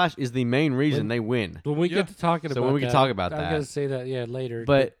 but the Flash is the main reason they win. When we Yeah. get to talking So about when we can that, talk about I'm that. gonna say that later.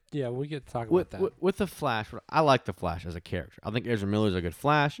 But yeah, we get to talk about With, that. with the Flash, I like the Flash as a character. I think Ezra Miller's a good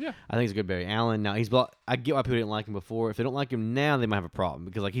Flash. Yeah. I think he's a good Barry Allen. Now I get why people didn't like him before. If they don't like him now, they might have a problem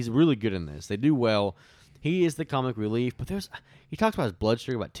because like he's really good in this. They do well. He is the comic relief, but he talks about his blood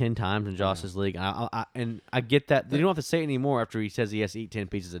sugar about 10 times in Justice League, and I get that. They don't have to say it anymore after he says he has to eat 10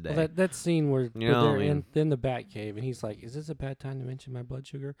 pieces a day. Well, that scene where, You where know, they're I mean- in the Batcave and he's like, "Is this a bad time to mention my blood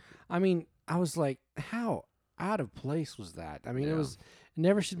sugar?" I mean, I was like, how out of place was that? I mean, Yeah. it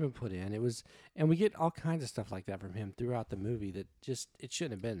never should have been put in. It was, and we get all kinds of stuff like that from him throughout the movie that just it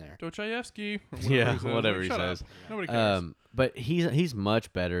shouldn't have been there. Dostoevsky. Yeah, whatever he Shut up. says. Nobody cares. But he's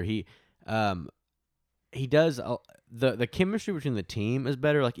much better. He does the chemistry between the team is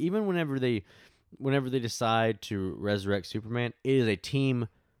better. Like even whenever they decide to resurrect Superman, it is a team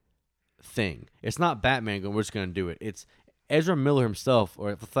thing. It's not Batman going, we're just going to do it. It's Ezra Miller himself,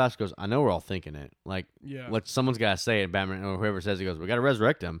 or if the Flash goes, I know we're all thinking it. Like, Yeah. someone's got to say it. Batman or whoever says, he goes, we got to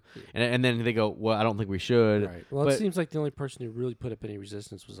resurrect him, and then they go, well, I don't think we should. Right. Well, but, it seems like the only person who really put up any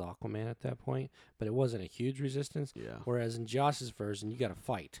resistance was Aquaman at that point, but it wasn't a huge resistance. Yeah. Whereas in Josh's version, you got to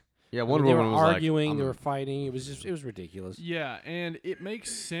fight. Yeah, I mean, Wonder they were Woman was arguing, like, they were fighting. It was ridiculous. Yeah, and it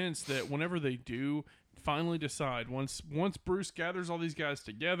makes sense that whenever they do finally decide, once Bruce gathers all these guys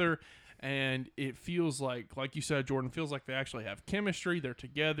together, and it feels like you said, Jordan, feels like they actually have chemistry. They're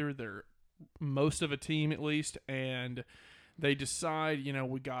together. They're most of a team at least, and they decide,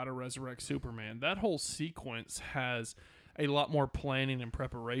 we got to resurrect Superman. That whole sequence has a lot more planning and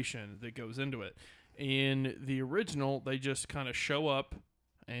preparation that goes into it. In the original, they just kind of show up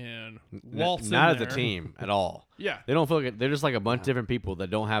and waltz in not as there. a team at all. Yeah. They don't feel like they're just like a bunch of different people that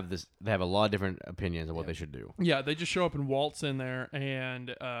don't have this. They have a lot of different opinions of what they should do. Yeah, they just show up and waltz in there,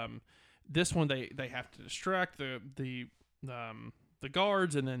 and this one they have to distract the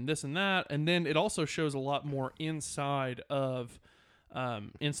guards, and then this and that, and then it also shows a lot more inside of the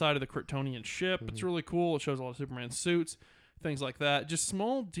Kryptonian ship. It's really cool. It shows a lot of Superman suits, things like that. Just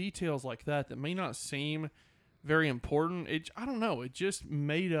small details like that may not seem very important. I don't know. It just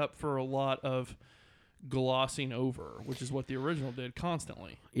made up for a lot of glossing over, which is what the original did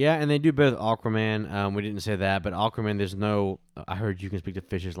constantly. Yeah, and they do better with Aquaman. We didn't say that, but Aquaman, there's no. I heard you can speak to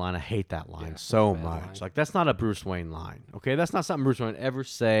fishes line. I hate that line so bad much. line. Like that's not a Bruce Wayne line. Okay, that's not something Bruce Wayne would ever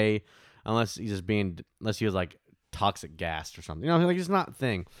say, unless he was like toxic gas or something. Like it's not a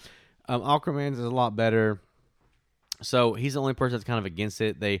thing. Aquaman's is a lot better. So he's the only person that's kind of against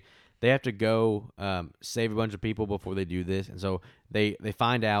it. They have to go save a bunch of people before they do this, and so they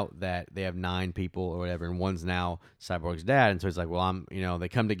find out that they have 9 people or whatever, and one's now Cyborg's dad, and so he's like, well, they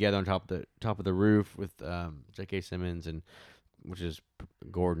come together on top of the roof with J.K. Simmons which is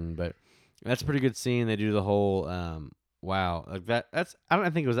Gordon, but that's a pretty good scene. They do the whole wow, like that's I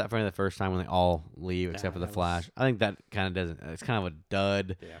don't think it was that funny the first time when they all leave except for the Flash. I think that kind of doesn't. It's kind of a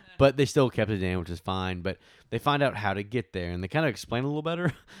dud, but they still kept it in, which is fine. But they find out how to get there, and they kind of explain a little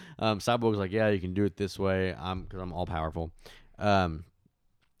better. Cyborg's like, yeah, you can do it this way. Because I'm all powerful, and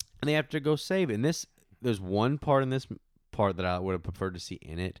they have to go save it. And there's one part in this part that I would have preferred to see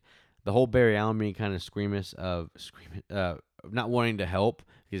in it. The whole Barry Allen being kind of squeamish of not wanting to help.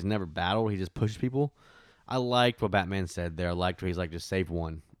 He's never battled. He just pushes people. I liked what Batman said there. I liked where he's like, just save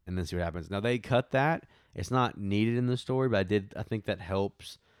one and then see what happens. Now, they cut that. It's not needed in the story, but I think that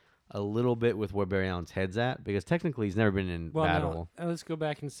helps a little bit with where Barry Allen's head's at, because technically he's never been in battle. Now, let's go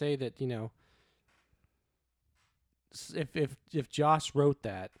back and say that, if Josh wrote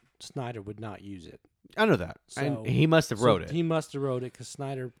that, Snyder would not use it. I know that. So, and he must have wrote it. He must have wrote it because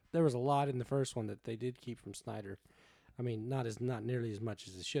Snyder, there was a lot in the first one that they did keep from Snyder. I mean, not nearly as much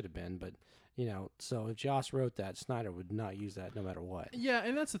as it should have been, but so if Josh wrote that, Snyder would not use that no matter what. Yeah,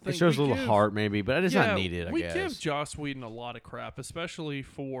 and that's the thing. It shows a little heart, maybe, but it's not needed, I guess. We give Joss Whedon a lot of crap, especially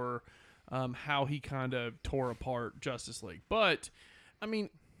for how he kind of tore apart Justice League. But I mean,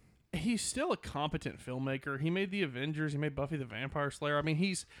 he's still a competent filmmaker. He made the Avengers. He made Buffy the Vampire Slayer. I mean,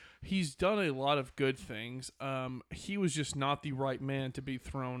 he's done a lot of good things. He was just not the right man to be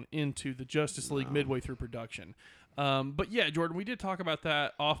thrown into the Justice League midway through production. But yeah, Jordan, we did talk about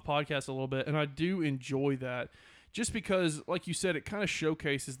that off podcast a little bit, and I do enjoy that. Just because, like you said, it kind of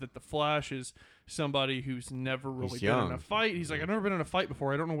showcases that the Flash is somebody who's never really been in a fight. He's like, I've never been in a fight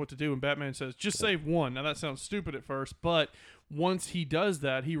before. I don't know what to do. And Batman says, just save one. Now, that sounds stupid at first, but once he does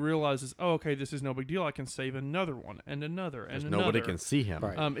that, he realizes, oh, okay, this is no big deal. I can save another one and another and another. Nobody can see him.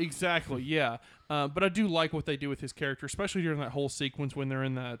 Right. Exactly, yeah. But I do like what they do with his character, especially during that whole sequence when they're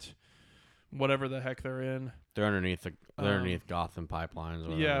in that whatever the heck they're in. They're underneath Gotham pipelines.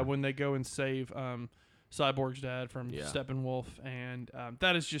 Or Yeah, when they go and save Cyborg's dad from Steppenwolf, and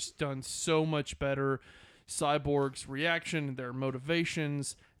that is just done so much better. Cyborg's reaction, their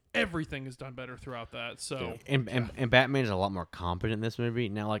motivations, everything is done better throughout that. So and Batman is a lot more competent in this movie.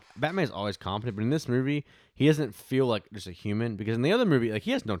 Now, like Batman's always competent, but in this movie, he doesn't feel like just a human because in the other movie, like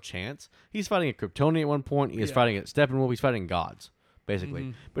he has no chance. He's fighting a Kryptonian at one point. He is fighting a Steppenwolf. He's fighting gods,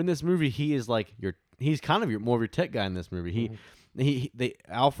 basically. But in this movie, he is like he's kind of more of your tech guy in this movie.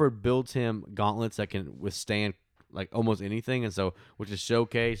 Alfred builds him gauntlets that can withstand like almost anything, and so which is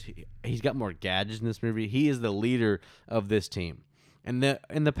showcased. He's got more gadgets in this movie. He is the leader of this team. And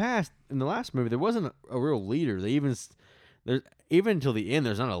in the last movie, there wasn't a real leader. Even until the end,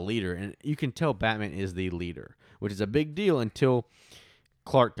 there's not a leader, and you can tell Batman is the leader, which is a big deal until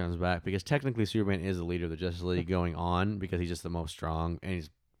Clark comes back, because technically Superman is the leader of the Justice League going on because he's just the most strong and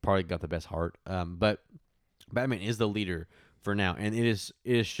he's probably got the best heart. But Batman is the leader for now, and it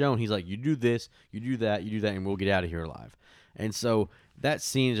is shown. He's like, you do this, you do that, and we'll get out of here alive. And so that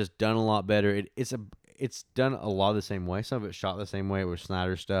scene is just done a lot better. It's done a lot of the same way. Some of it's shot the same way with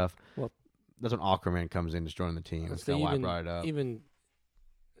Snyder stuff. Well, that's when Aquaman comes in destroying the team. That's why I brought it up. Even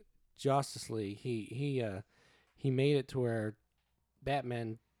Justice League, he made it to where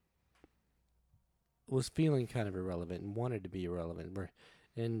Batman was feeling kind of irrelevant and wanted to be irrelevant.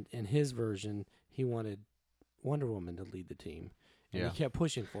 In his version, he wanted Wonder Woman to lead the team. And he kept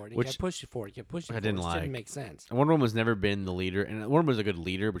pushing for it. He kept pushing for it. I didn't It like. didn't make sense. Wonder Woman's never been the leader, and Wonder Woman's a good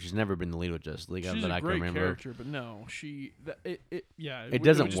leader, but she's never been the leader with Justice League. She's that a I can great remember. character, but no, It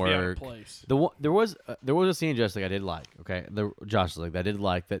doesn't would just be out of work. place. There was a scene in Justice League I did like. Okay, the Justice League I did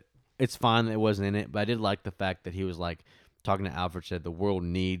like that. It's fine that it wasn't in it, but I did like the fact that he was like talking to Alfred, said the world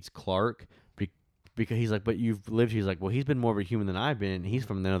needs Clark because he's like, but you've lived. He's like, well, he's been more of a human than I've been. And he's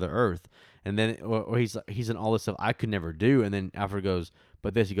from another Earth, and then or he's in all this stuff I could never do. And then Alfred goes,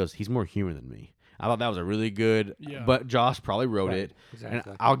 but he goes, he's more human than me. I thought that was a really good. But Josh probably wrote it, exactly.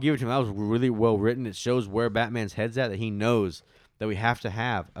 and I'll give it to him. That was really well written. It shows where Batman's head's at. That he knows that we have to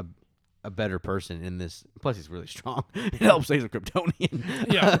have a better person in this. Plus, he's really strong. It helps save a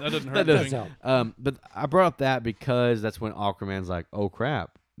Kryptonian. Yeah, that doesn't hurt. That does help. But I brought up that because that's when Aquaman's like, oh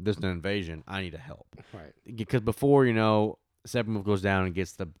crap, there's an invasion. I need to help. Right. Because before, Steppenwolf goes down and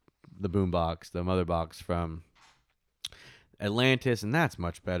gets the boombox, the mother box from Atlantis, and that's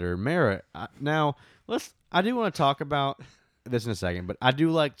much better. Mara, now I do want to talk about this in a second, but I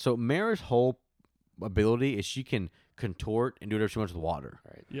do like, so Mara's whole ability is she can contort and do whatever she wants with water.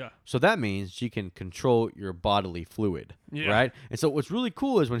 Right. Yeah. So that means she can control your bodily fluid, right? And so what's really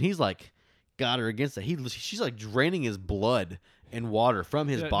cool is when he's like got her against it, she's like draining his blood and water from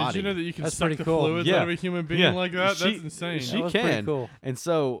his body. Did you know that you can That's suck pretty the cool. fluids out of a human being like that? That's insane. She That was can. pretty cool. And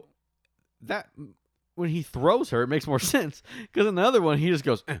so that when he throws her, it makes more sense because in the other one he just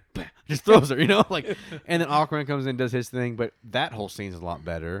goes, bah, just throws her, and then Aquaman comes in and does his thing. But that whole scene is a lot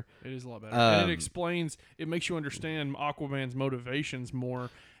better. It is a lot better, and it makes you understand Aquaman's motivations more,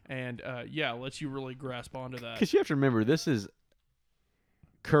 and lets you really grasp onto that. Because you have to remember, this is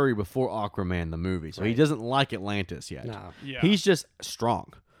Curry before Aquaman the movie, so he doesn't like Atlantis yet. No. Yeah. He's just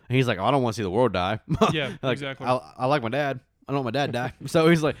strong. And he's like, I don't want to see the world die. Yeah, exactly. I like my dad. I don't want my dad die. So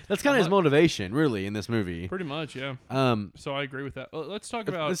he's like, that's kind of his motivation, really, in this movie. Pretty much, yeah. So I agree with that. Let's talk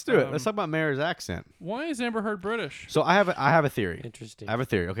about. Let's do it. Let's talk about Mara's accent. Why is Amber Heard British? So I have a theory. Interesting. I have a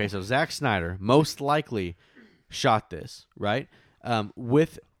theory. Okay, so Zack Snyder most likely shot this, right?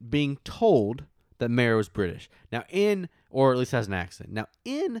 With being told that Mara was British. Now or at least has an accent. Now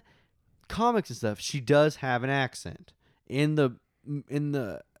in comics and stuff, she does have an accent. In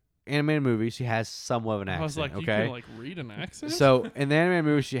the animated movie, she has somewhat of an accent. I was like, okay? you can read an accent? So in the animated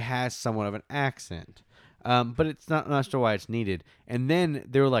movie, she has somewhat of an accent. But it's not sure why it's needed. And then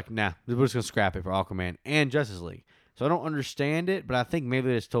they were like, nah, we're just going to scrap it for Aquaman and Justice League. So I don't understand it, but I think maybe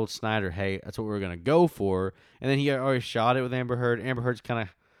they just told Snyder, hey, that's what we're going to go for. And then he already shot it with Amber Heard. Amber Heard's kind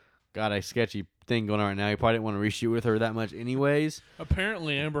of got a sketchy thing going on right now. He probably didn't want to reshoot with her that much, anyways.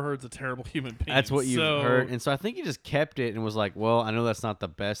 Apparently, Amber Heard's a terrible human being. That's what you've so- heard, and so I think he just kept it and was like, "Well, I know that's not the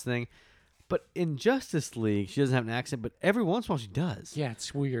best thing." But in Justice League, she doesn't have an accent, but every once in a while she does. Yeah,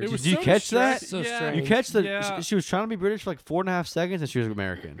 it's weird. It was Did you so catch that? So yeah. strange. You catch the? Yeah. She was trying to be British for like 4.5 seconds, and she was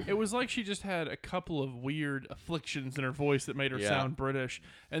American. It was like she just had a couple of weird afflictions in her voice that made her Yeah. sound British.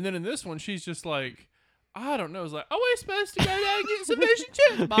 And then in this one, she's just like, I don't know. It's like, oh, we're supposed to go down and get some fish and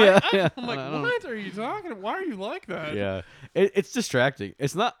chips, mate. Yeah, I'm yeah. like, I don't- what are you talking about? Why are you like that? Yeah, it's distracting.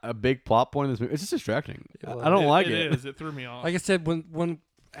 It's not a big plot point in this movie. It's just distracting. I don't like it. It is. It threw me off. Like I said, when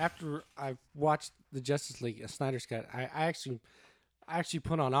after I watched the Justice League, Snyder's Cut, I actually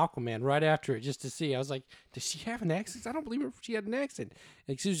put on Aquaman right after it just to see. I was like, does she have an accent? I don't believe she had an accent.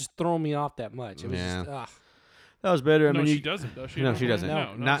 Like, she was just throwing me off that much. It was Yeah. just, ugh. That was better. I no, mean, she you, doesn't, does she? No, she doesn't.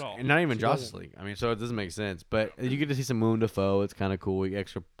 No, not at all. not even She Justice doesn't. League. I mean, so it doesn't make sense. But you get to see some Moon Dafoe. It's kind of cool. You get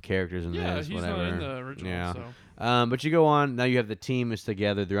extra characters in Yeah, this. he's whatever. not in the original. Yeah. So. But you go on. Now you have the team is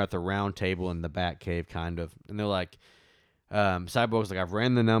together. They're at the round table in the Batcave, kind of, and they're like, Cyborg's like, I've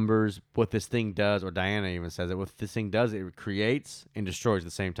ran the numbers. What this thing does, or Diana even says it. What this thing does, it creates and destroys at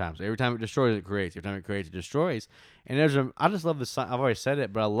the same time. So every time it destroys, it creates. Every time it creates, it destroys. And I just love this. I've already said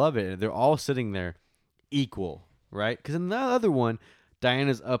it, but I love it. They're all sitting there, equal, right? Because in the other one,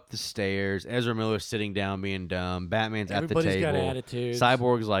 Diana's up the stairs. Ezra Miller's sitting down being dumb. Batman's Everybody's at the got table. attitudes.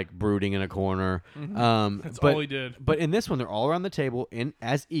 Cyborg's like brooding in a corner. That's but, all he did. But in this one, they're all around the table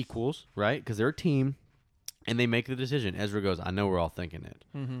as equals, right? Because they're a team, and they make the decision. Ezra goes, "I know we're all thinking it.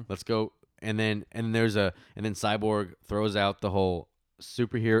 Let's go." And then Cyborg throws out the whole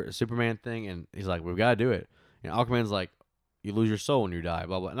Superman thing, and he's like, "We've got to do it." And Aquaman's like, "You lose your soul when you die."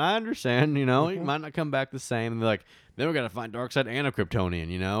 Blah blah. And I understand, you might not come back the same. And they're like, "Then we got to find Darkseid and a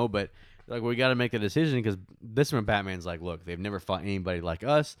Kryptonian," But like, we got to make the decision because this one, Batman's like, "Look, they've never fought anybody like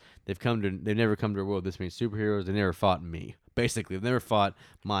us. They've never come to a world this many superheroes. They never fought me. Basically, they've never fought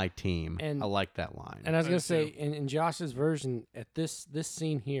my team." And- I like that line. And I was I gonna do say, too. in Josh's version, at this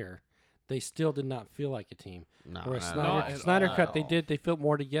scene here, they still did not feel like a team. No, Whereas no, not at Snyder all. Cut, they felt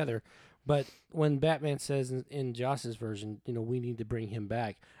more together. But when Batman says in Josh's version, we need to bring him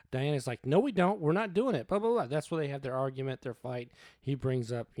back, Diana's like, no, we don't. We're not doing it. Blah, blah, blah. That's where they have their argument, their fight. He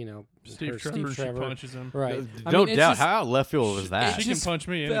brings up, Steve her, Trevor, she punches him. Right. I no mean, it's doubt. just- How left field was that? She can just punch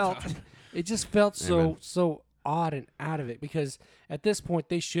me felt- anytime. It just felt Amen. so odd and out of it because at this point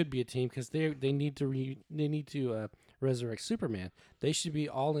they should be a team because they need to resurrect Superman. They should be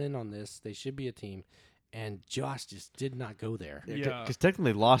all in on this. They should be a team, and Josh just did not go there. Yeah. Because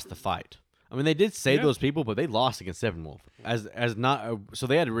technically lost the fight. I mean, they did save Yeah. those people, but they lost against Steppenwolf as not. So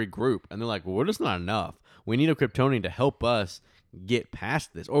they had to regroup, and they're like, "Well, we're just not enough. We need a Kryptonian to help us get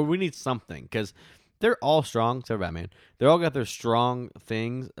past this, or we need something." Because they're all strong, except for Batman. They all got their strong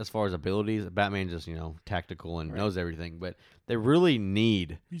things as far as abilities. Batman just tactical and knows everything, but they really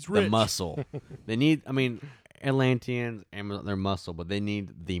need He's the rich. muscle. They need. I mean, Atlanteans, Amazon, they're muscle, but they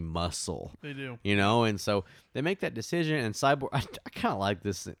need the muscle. They do. And so they make that decision, and Cyborg, I kind of like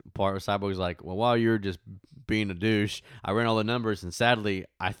this part where Cyborg's like, well, while you're just being a douche, I ran all the numbers, and sadly,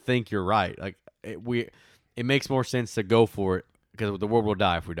 I think you're right. Like, it makes more sense to go for it, because the world will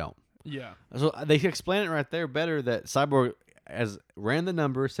die if we don't. Yeah. So they explain it right there better that Cyborg ran the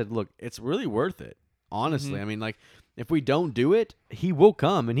numbers, said, look, it's really worth it, honestly. I mean, like, if we don't do it, he will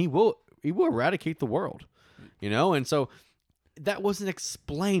come, and he will eradicate the world. And so that wasn't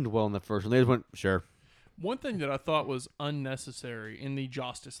explained well in the first one. They just went, sure. One thing that I thought was unnecessary in the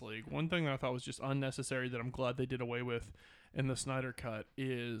Justice League, one thing that I thought was just unnecessary that I'm glad they did away with in the Snyder Cut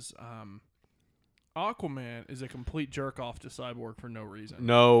is Aquaman is a complete jerk off to Cyborg for no reason.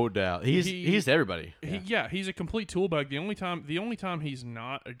 No doubt. He's everybody. He's a complete tool bag. The only time he's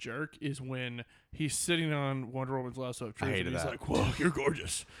not a jerk is when he's sitting on Wonder Woman's lasso of truth. hated and he's that. like, "Whoa, you're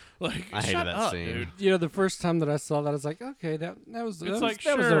gorgeous!" Like, I hated shut that up, scene. dude. The first time that I saw that, I was like, okay, that was It's that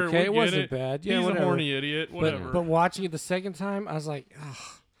sure, was okay. we It get wasn't it. bad. Yeah, He's whatever. a horny idiot. Whatever. But watching it the second time, I was like, ugh,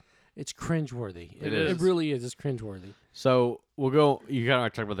 it's cringeworthy. It It is. really is. It's cringeworthy. So we'll go. You got to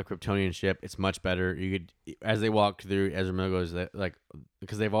talk about the Kryptonian ship. It's much better. You could, as they walk through, Ezra Miller goes like,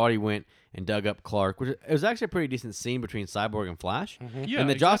 because they've already went and dug up Clark, which it was actually a pretty decent scene between Cyborg and Flash. yeah, in the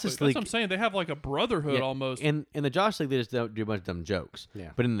exactly. Justice That's League, what I'm saying. They have like a brotherhood almost. In the Justice League, they just don't do a bunch of dumb jokes.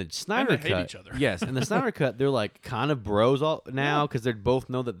 Yeah. But in the Snyder hate Cut, each other. yes, in the Snyder Cut, they're like kind of bros all now because they both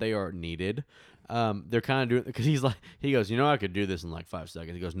know that they are needed. They're kind of doing because he goes, I could do this in like 5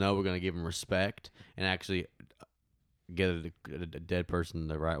 seconds. He goes, no, we're gonna give him respect and actually get a dead person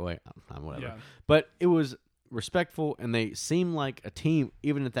the right way. Whatever. Yeah. But it was respectful, and they seem like a team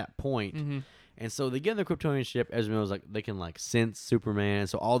even at that point. And so they get in the Kryptonian ship. Ezra Miller's like, they can like sense Superman.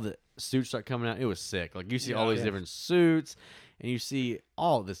 So all the suits start coming out. It was sick. Like you see all these different suits, and you see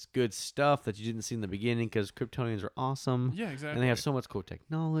all this good stuff that you didn't see in the beginning because Kryptonians are awesome. Yeah, exactly. And they have so much cool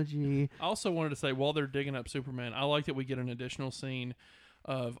technology. I also wanted to say, while they're digging up Superman, I like that we get an additional scene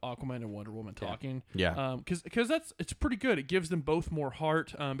of Aquaman and Wonder Woman talking. Yeah. Because it's pretty good. It gives them both more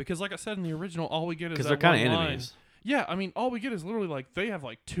heart. Because like I said in the original, all we get is Because that they're kind of one line. enemies. Yeah, I mean, all we get is literally like they have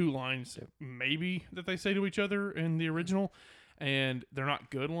like 2 lines maybe that they say to each other in the original, and they're not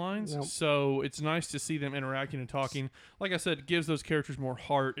good lines. Nope. So it's nice to see them interacting and talking. Like I said, it gives those characters more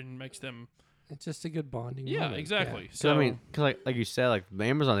heart and makes them. It's just a good bonding. Yeah, moment. exactly. Yeah. So I mean, cause like you said, like the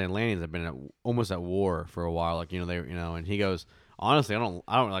Amazon and Atlanteans have been almost at war for a while. Like and he goes, honestly, I don't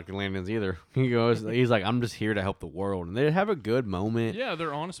like the Atlanteans either. He's like, I'm just here to help the world, and they have a good moment. yeah,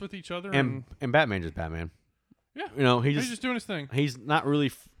 they're honest with each other, And Batman just Batman. yeah, He's just doing his thing. He's not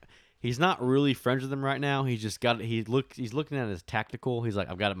really friends with them right now. He's just got he's looking at it as tactical. He's like,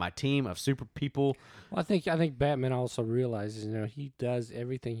 I've got my team of super people. Well, I think Batman also realizes, he does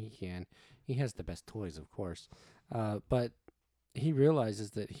everything he can. He has the best toys, of course, but he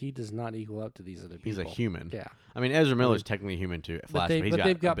realizes that he does not equal up to these other people. He's a human. Yeah, I mean, Ezra Miller's technically human too. Flash, but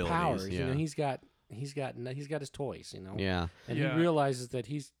they've got abilities. powers. Yeah. He's got his toys. Yeah. and Yeah. he realizes that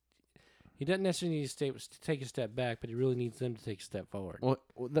he doesn't necessarily need to take a step back, but he really needs them to take a step forward. Well,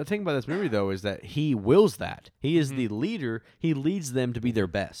 the thing about this movie, though, is that he wills that. He is the leader. He leads them to be their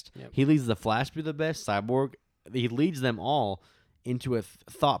best. Yep. He leads the Flash to be the best, Cyborg. He leads them all into a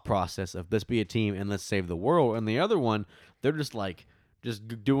thought process of let's be a team and let's save the world. And the other one, they're just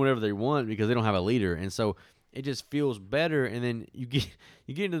doing whatever they want because they don't have a leader. And so it just feels better. And then you get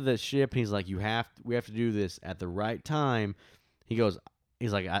into the ship, and he's like, we have to do this at the right time.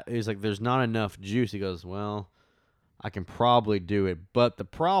 He's like, there's not enough juice. He goes, well, I can probably do it. But the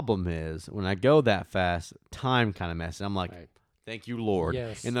problem is, when I go that fast, time kind of messes. I'm like, Right. thank you, Lord.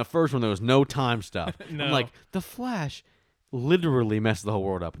 Yes. In the first one, there was no time stuff. No. I'm like, the Flash literally messed the whole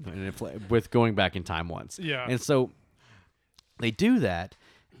world up with going back in time once. Yeah. And so they do that,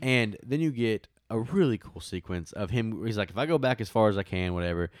 and then you get a really cool sequence of him. He's like, if I go back as far as I can,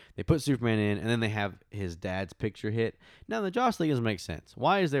 whatever. They put Superman in, and then they have his dad's picture hit. Now, the Joss League doesn't make sense.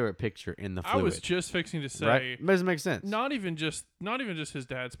 Why is there a picture in the I fluid? was just fixing to say, right? It doesn't make sense. not even just his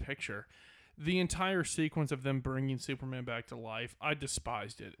dad's picture. The entire sequence of them bringing Superman back to life, I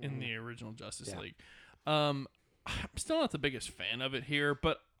despised it in the original Justice League. I'm still not the biggest fan of it here,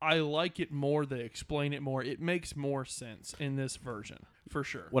 but I like it more. They explain it more. It makes more sense in this version, for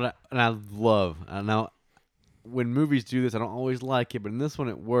sure. I love. I know when movies do this, I don't always like it, but in this one,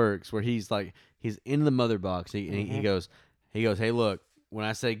 it works. Where he's in the mother box. He goes, hey, look, when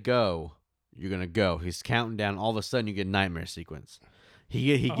I say go, you're gonna go. He's counting down. All of a sudden, you get a nightmare sequence.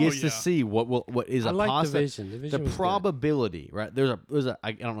 He gets to see what is I a like the possible vision. The vision was good. probability, right? There's a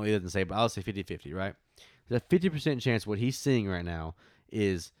I don't know, he doesn't say, but I'll say 50-50, right? There's a 50% chance what he's seeing right now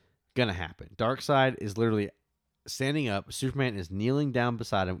is gonna happen. Darkseid is literally standing up. Superman is kneeling down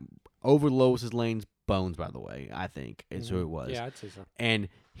beside him over Lois Lane's bones, by the way. I think is who it was. Yeah, I'd say so. And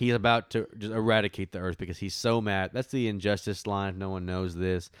he's about to just eradicate the Earth because he's so mad. That's the Injustice line. If no one knows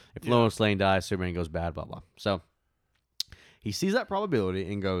this, if Lois Lane dies, Superman goes bad. Blah blah. So he sees that probability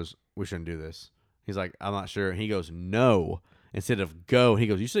and goes, "We shouldn't do this." He's like, "I'm not sure." And he goes, "No." Instead of go, he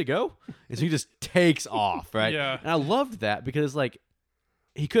goes, "You say go?" And so he just takes off, right? Yeah. And I loved that because like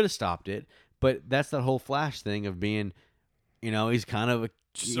he could have stopped it, but that's that whole Flash thing of being, he's kind of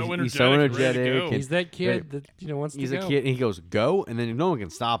So he's so energetic, ready to energetic. go. and He's that kid that wants he's to a go. kid, and he goes go, and then no one can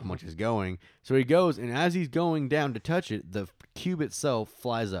stop him once he's going. So he goes, and as he's going down to touch it, the cube itself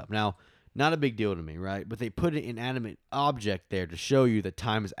flies up. Now, not a big deal to me, right? But they put an inanimate object there to show you that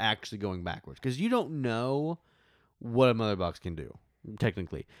time is actually going backwards because you don't know what a mother box can do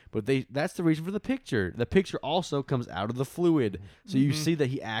technically, but that's the reason for the picture. The picture also comes out of the fluid, so you see that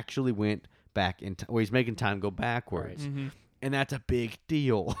he actually went back in time, he's making time go backwards. And that's a big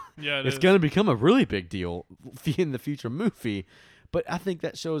deal. Yeah, it's going to become a really big deal in the future movie. But I think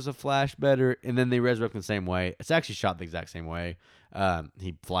that shows the Flash better, and then they resurrect in the same way. It's actually shot the exact same way.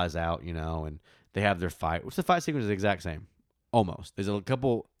 He flies out, and they have their fight, which the fight sequence is the exact same, almost. There's a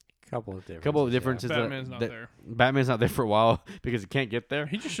couple of differences. Batman's not there. Batman's not there for a while because he can't get there.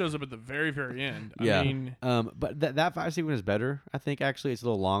 He just shows up at the very, very end. Yeah. I mean, but that fight sequence is better. I think actually it's a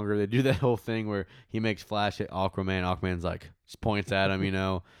little longer. They do that whole thing where he makes Flash hit Aquaman. Aquaman's like just points at him.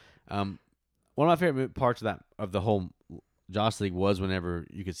 One of my favorite parts of the whole Joss League was whenever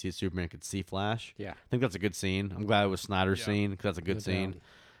you could see Superman could see Flash. Yeah. I think that's a good scene. I'm glad it was Snyder's Yeah. scene because that's a good No scene.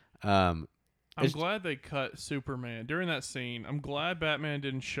 I'm glad they cut Superman during that scene. I'm glad Batman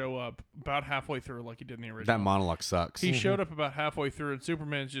didn't show up about halfway through like he did in the original. That monologue sucks. He showed up about halfway through, and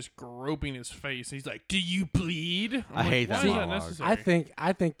Superman's just groping his face. He's like, "Do you bleed?" I hate that why is monologue. necessary?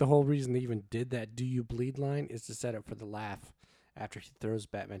 I think the whole reason they even did that "Do you bleed" line is to set up for the laugh after he throws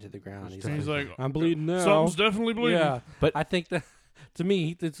Batman to the ground. He's like, "I'm bleeding now." Something's definitely bleeding. Yeah, But- I think that to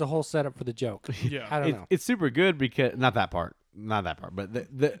me, it's the whole setup for the joke. Yeah. I don't know. It's super good because not that part, but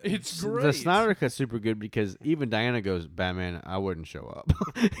the It's The great. Snyder Cut's super good because even Diana goes, Batman, I wouldn't show up.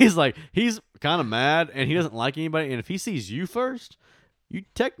 He's like, he's kind of mad and he doesn't like anybody, and if he sees you first, you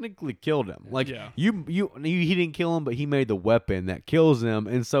technically killed him. Like Yeah. he didn't kill him, but he made the weapon that kills him,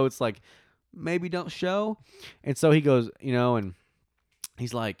 and so it's like maybe don't show. And so he goes, and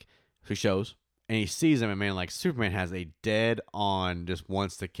he's like, he shows. And he sees him, and man, like Superman has a dead on, just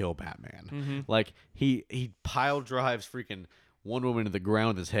wants to kill Batman. Mm-hmm. Like he pile drives freaking Wonder Woman to the ground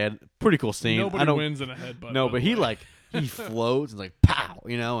with his head. Pretty cool scene. Nobody wins in a headbutt. No, by but the he way. like he floats and like pow,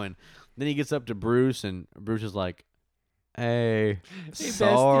 and then he gets up to Bruce, and Bruce is like, "Hey,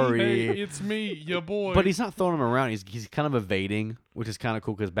 sorry." Hey, it's me, your boy. But he's not throwing him around. He's kind of evading, which is kind of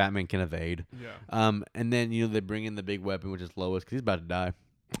cool because Batman can evade. Yeah. And then they bring in the big weapon, which is Lois, because he's about to die.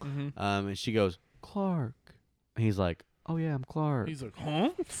 Mm-hmm. And she goes, Clark. And he's like, oh yeah, I'm Clark. He's like, huh?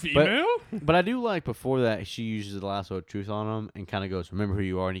 Female? But I do like before that she uses the lasso of truth on him and kind of goes, remember who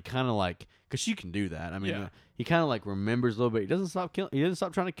you are. And he kind of like, because she can do that. I mean, Yeah. he kind of like remembers a little bit. He doesn't stop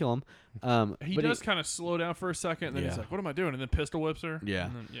trying to kill him. He but does kind of slow down for a second, and then he's Yeah. like, what am I doing? And then pistol whips her. Yeah.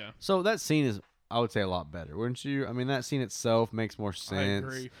 And then, yeah. So that scene is, I would say, a lot better, wouldn't you? I mean, that scene itself makes more sense. I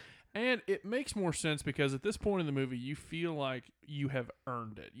agree. And it makes more sense because at this point in the movie, you feel like you have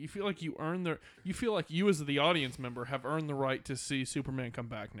earned it. You feel like you feel like you as the audience member have earned the right to see Superman come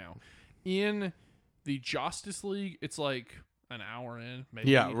back now. In the Justice League, it's like an hour in,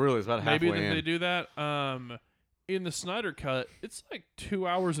 maybe. Yeah, really, it's about halfway Maybe in. they do that. In the Snyder Cut, it's like 2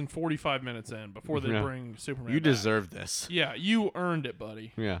 hours and 45 minutes in before they Yeah. bring Superman You back. deserve this. Yeah, you earned it,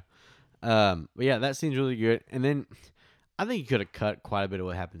 buddy. Yeah. But yeah, that scene's really good. And then I think you could have cut quite a bit of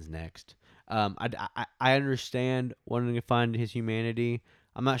what happens next. I understand wanting to find his humanity.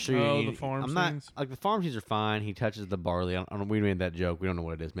 I'm not sure. Oh, you need, the farm I'm not scenes? like the farm scenes are fine. He touches the barley. I don't, we made that joke. We don't know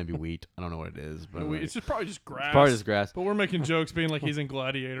what it is. Maybe wheat. I don't know what it is. But It's just probably just grass. part of this grass. But we're making jokes being like he's in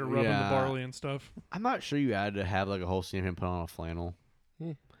Gladiator rubbing Yeah. the barley and stuff. I'm not sure you had to have like a whole scene of him put on a flannel.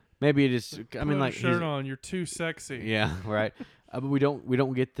 Hmm. Maybe it is. I Put mean, a like shirt he's- on, you're too sexy. Yeah, right. But we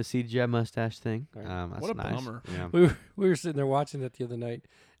don't get the CGI mustache thing. Right. That's What a nice. bummer. Yeah. We were sitting there watching that the other night.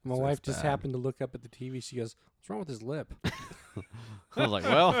 And my So wife it's just bad. happened to look up at the TV. She goes, "What's wrong with his lip?" I was like,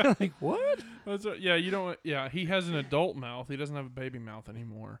 well, I'm like, what? That's yeah, you don't. Yeah, he has an adult mouth. He doesn't have a baby mouth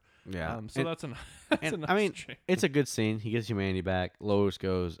anymore. yeah. So And- that's a that's a and, nice I mean, change. it's a good scene. He gets humanity back. Lois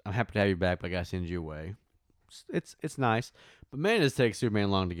goes, "I'm happy to have you back, but I gotta send you away." It's nice, but man, it does take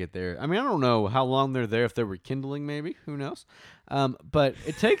Superman long to get there. I mean, I don't know how long they're there. If they're rekindling, maybe who knows? But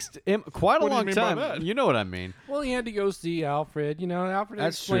it takes him quite a What do you long mean by time. that? You know what I mean? Well, he had to go see Alfred. Alfred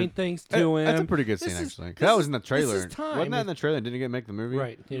That's explained true. things to him. That's a pretty good This scene, is- actually. 'Cause this that was is- in the this trailer. is time. Wasn't that in the trailer? Didn't it get make the movie?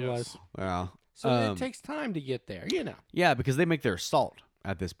 Right, it Yes. was. Wow. So it takes time to get there. Yeah, because they make their assault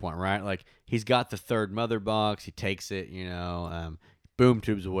at this point, right? Like he's got the third mother box. He takes it, boom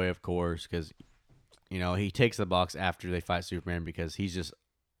tubes away, of course, because he takes the box after they fight Superman because he's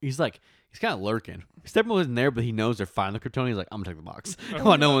kind of lurking. Steppenwolf isn't there, but he knows they're fighting the Kryptonian. He's like, I'm gonna take the box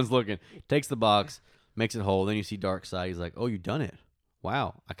while no one's looking. Takes the box, makes it whole. Then you see Darkseid. He's like, oh, you done it.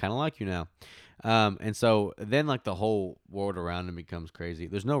 Wow, I kind of like you now. And so then like the whole world around him becomes crazy.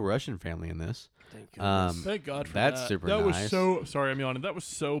 There's no Russian family in this. Thank goodness. Thank God for that's that. super That was nice. so sorry, I'm yawning. That was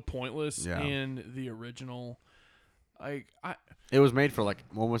so pointless Yeah. in the original. I It was made for like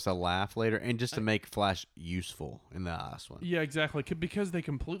almost a laugh later, and just to make Flash useful in the last one. yeah, exactly. Because they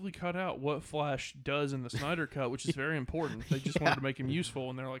completely cut out what Flash does in the Snyder Cut, which is very important. They just wanted to make him useful,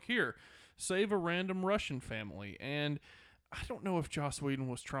 and they're like, here, save a random Russian family. And I don't know if Joss Whedon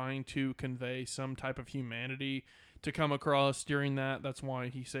was trying to convey some type of humanity to come across during that. That's why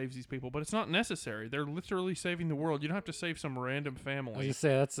he saves these people. But it's not necessary. They're literally saving the world. You don't have to save some random I was family.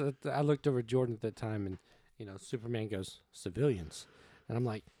 gonna say I looked over at Jordan at that time, and Superman goes civilians, and I'm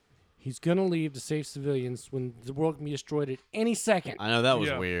like, he's gonna leave to save civilians when the world can be destroyed at any second. I know that was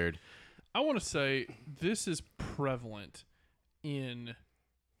Yeah. weird. I want to say this is prevalent in.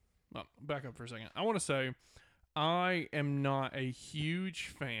 Well, back up for a second. I want to say I am not a huge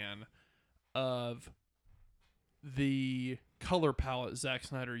fan of the color palette Zack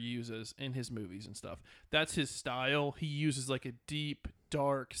Snyder uses in his movies and stuff. That's his style. He uses like a deep,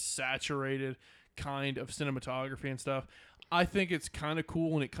 dark, saturated kind of cinematography and stuff. I think it's kind of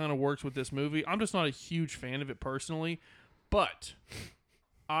cool and it kind of works with this movie. I'm just not a huge fan of it personally, but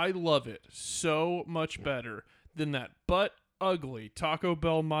I love it so much better than that butt ugly Taco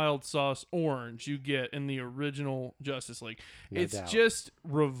Bell mild sauce orange you get in the original Justice League. It's just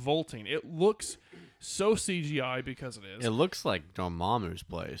revolting. It looks so CGI because it is. It looks like John Mamu's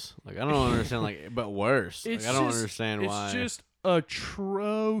place. Like I don't understand. Like, but worse. Like, I don't understand why. It's just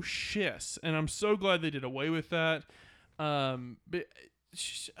atrocious, and I'm so glad they did away with that. But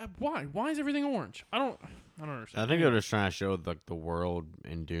why? Why is everything orange? I don't understand. I think they're just trying to show the world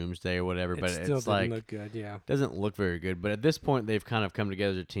in Doomsday or whatever, but it's like look good. Yeah, doesn't look very good. But at this point, they've kind of come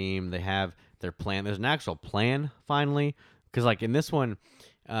together as a team. They have their plan. There's an actual plan finally, because like in this one,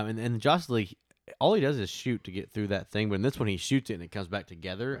 in the Justice League, all he does is shoot to get through that thing. But in this one, he shoots it and it comes back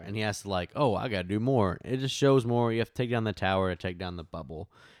together, and he has to like, oh, I gotta do more. It just shows more. You have to take down the tower to take down the bubble,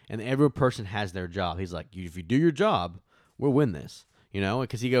 and every person has their job. He's like, if you do your job, we'll win this. You know,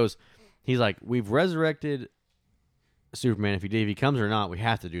 because he's like, we've resurrected Superman. If he comes or not, we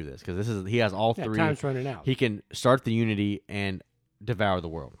have to do this because he has all three. Time's running out. He can start the Unity and devour the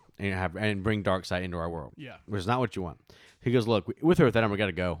world and bring Darkseid into our world. Yeah, which is not what you want. He goes, look, with or without him, we got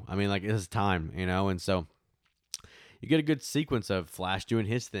to go. I mean, like, this is time, you know, and so you get a good sequence of Flash doing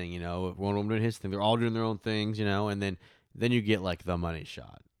his thing, you know, Wonder Woman doing his thing. They're all doing their own things, you know, and then you get like the money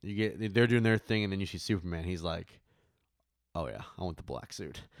shot. They're doing their thing, and then you see Superman. He's like, oh yeah, I want the black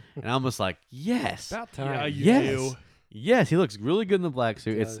suit, and I'm just like, yes, about time. Yeah, you yes, do. yes. He looks really good in the black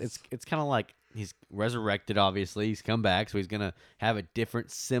suit. It's kind of like he's resurrected. Obviously, he's come back, so he's gonna have a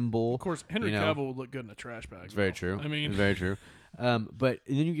different symbol. Of course, Henry Cavill would look good in a trash bag. It's very true. I mean, it's very true. But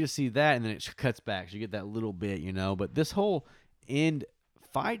then you get to see that, and then it cuts back, so you get that little bit, you know. But this whole end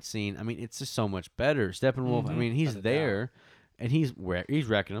fight scene, I mean, it's just so much better. Steppenwolf, I mean, he's there, and he's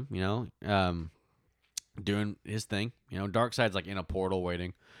wrecking him, you know. Doing his thing, you know. Darkseid's like in a portal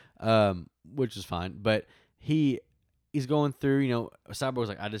waiting, which is fine. But he's going through, you know. Cyborg's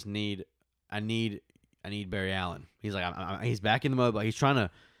like, I need Barry Allen. He's like, he's back in the mode, but he's trying to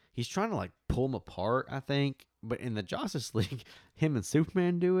like pull him apart, I think. But in the Justice League, him and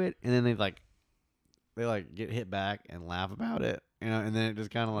Superman do it, and then they get hit back and laugh about it, you know. And then it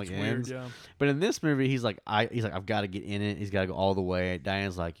just kind of like ends. Weird, yeah. But in this movie, he's like, I've got to get in it. He's got to go all the way.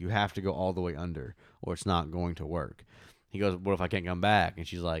 Diana's like, you have to go all the way under, or it's not going to work. He goes, what if I can't come back? And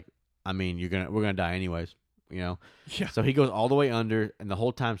she's like, I mean, we're gonna die anyways, you know. Yeah. So he goes all the way under, and the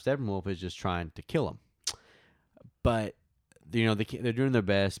whole time Steppenwolf is just trying to kill him. But you know, they're doing their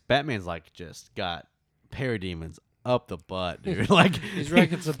best. Batman's like just got parademons up the butt, dude. Like he's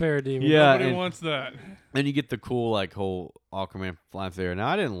wrecking some parademons. Yeah, Nobody wants that. And you get the cool like whole Aquaman flying through there. Now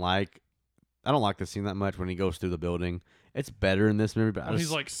I don't like the scene that much when he goes through the building. It's better in this movie, but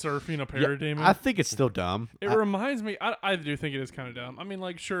He's like surfing a parademon. I think it's still dumb. It reminds me. I do think it is kind of dumb. I mean,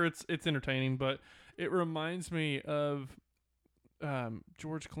 like, sure, it's entertaining, but it reminds me of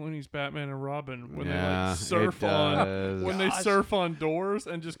George Clooney's Batman and Robin when they like surf on doors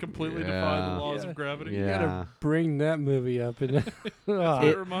and just completely defy the laws of gravity. You gotta bring that movie up, and That's what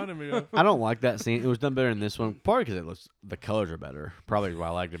it reminded me of. I don't like that scene. It was done better in this one, partly because the colors are better. Probably why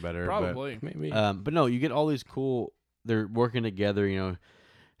I liked it better. Probably, maybe. But no, you get all these cool. They're working together, you know.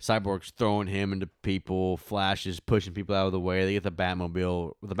 Cyborg's throwing him into people. Flash is pushing people out of the way. They get the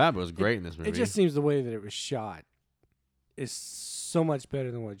Batmobile. The Batmobile is great in this movie. It just seems the way that it was shot is so much better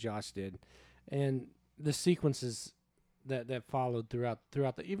than what Josh did, and the sequences that followed throughout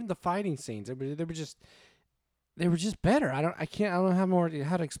even the fighting scenes, they were just better. I don't know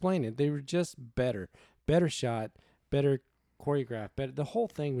how to explain it. They were just better shot, better choreographed, better. The whole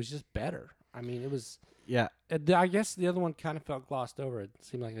thing was just better. I mean, it was. Yeah, I guess the other one kind of felt glossed over. It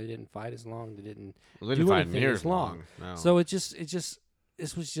seemed like they didn't fight as long. They didn't do fight anything as long. No. So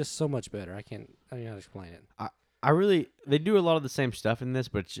this was just so much better. I don't know how to explain it. They do a lot of the same stuff in this,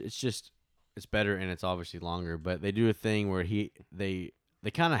 but it's better and it's obviously longer. But they do a thing where they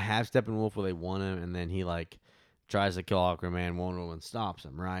kind of have Steppenwolf where they want him, and then he like tries to kill Aquaman. Wonder Woman stops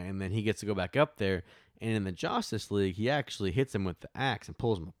him, right? And then he gets to go back up there. And in the Justice League, he actually hits him with the axe and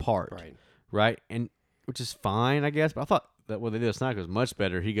pulls him apart, right? And which is fine, I guess. But I thought that what they did with Snyder was much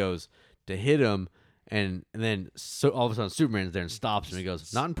better. He goes to hit him, and then all of a sudden Superman's there and stops him. He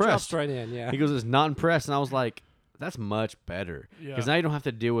goes, not impressed. Drops right in, yeah. He goes, it's not impressed. And I was like, that's much better. Yeah. Because now you don't have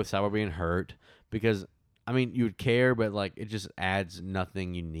to deal with Cyborg being hurt. Because, I mean, you would care, but like it just adds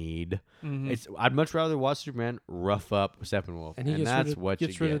nothing you need. Mm-hmm. I'd much rather watch Superman rough up Steppenwolf. And he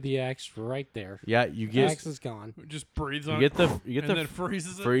gets rid of the axe right there. Yeah, you get the axe is gone. Just breathes on you it. get and then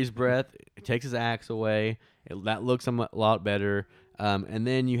freezes it. freeze breath. It takes his axe away. That looks a lot better. And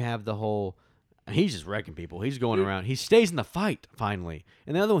then you have the whole And he's just wrecking people. He's going around. He stays in the fight finally.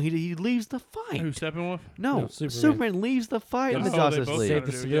 And the other one, he leaves the fight. Who, Steppenwolf? No, No, Superman. Superman leaves the fight in the Oh, they Justice both League. Save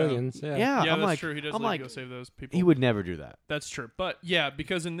the do, civilians. Yeah. Yeah, Yeah, I'm that's like, true. He does I'm let like, go save those people. he would never do that. That's true. But yeah,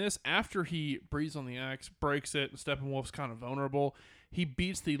 because in this, after he breathes on the axe, breaks it, and Steppenwolf's kind of vulnerable, he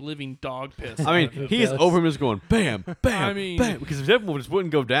beats the living dog piss. I mean, out of him. he is over him just going bam, bam, I mean- bam. Because if Steppenwolf just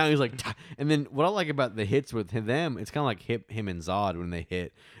wouldn't go down, he's like, "Tah." And then what I like about the hits with them, it's kind of like him and Zod when they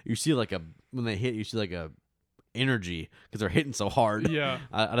hit. You see when they hit, you see like a energy because they're hitting so hard. Yeah.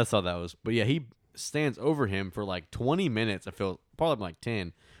 I just thought that was, but yeah, he stands over him for like 20 minutes. I feel probably like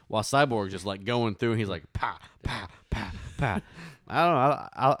 10, while Cyborg's just like going through, and he's like pa pa pa pa. I don't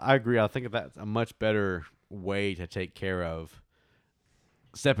know. I agree. I think that's a much better way to take care of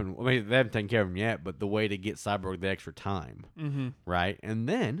I mean, they haven't taken care of him yet, but the way to get Cyborg the extra time, right? And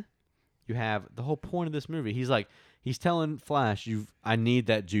then you have the whole point of this movie. He's telling Flash, I need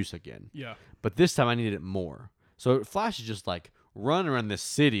that juice again. Yeah. But this time I needed it more. So Flash is just like running around this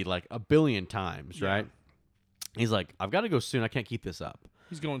city like a billion times, right? He's like, I've got to go soon. I can't keep this up.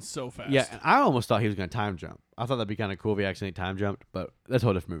 He's going so fast. Yeah, and I almost thought he was going to time jump. I thought that'd be kind of cool if he accidentally time jumped, but that's a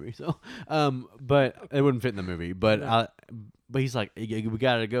whole different movie. So, but it wouldn't fit in the movie. But he's like, we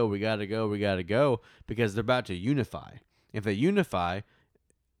gotta go, we gotta go, we gotta go, because they're about to unify. If they unify,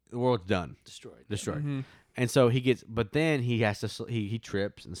 the world's done, destroyed. And so but then he has to, he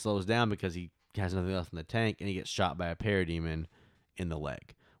trips and slows down because he has nothing else in the tank, and he gets shot by a parademon in the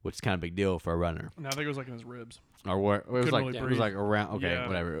leg, which is kind of a big deal for a runner. Now I think it was like in his ribs. Or what? It was Couldn't like really it was breathe. like around. Okay, Yeah.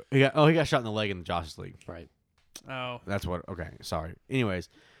 whatever. He got shot in the leg in the Justice League. Right. Oh. That's what. Okay, sorry. Anyways,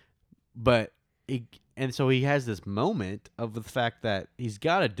 but and so he has this moment of the fact that he's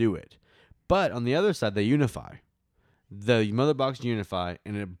got to do it, but on the other side they unify, the mother box unify,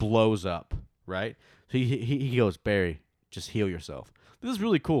 and it blows up. Right. So he goes, Barry, just heal yourself. This is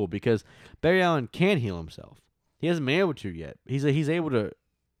really cool because Barry Allen can heal himself. He hasn't been able to yet. He's able to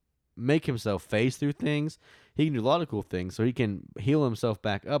make himself phase through things. He can do a lot of cool things, so he can heal himself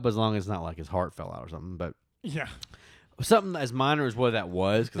back up as long as it's not like his heart fell out or something. But Yeah. something as minor as what that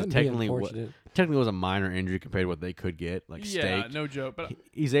was, because That'd be technically it was a minor injury compared to what they could get, like Yeah, steak. no joke. But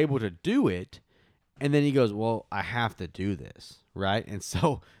He's able to do it, and then he goes, well, I have to do this, right? And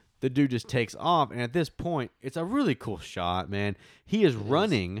so the dude just takes off, and at this point, it's a really cool shot, man. He is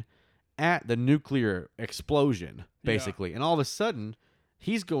running at the nuclear explosion, basically, and all of a sudden,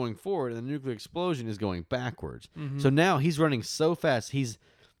 he's going forward, and the nuclear explosion is going backwards. So now he's running so fast, he's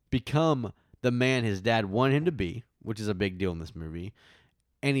become the man his dad wanted him to be, which is a big deal in this movie,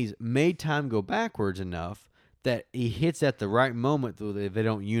 and he's made time go backwards enough that he hits at the right moment so they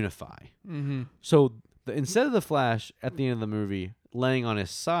don't unify. So instead of the Flash at the end of the movie laying on his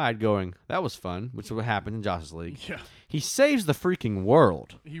side going, that was fun, which is what happened in Justice League, yeah, he saves the freaking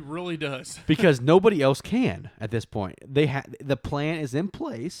world he really does. because nobody else can at this point. The plan is in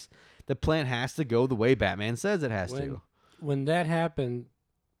place. The plan has to go the way Batman says it has to. When that happened,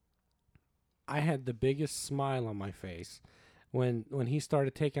 I had the biggest smile on my face. When he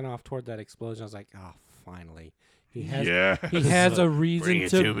started taking off toward that explosion, I was like, "Oh, finally, he has a Bring reason it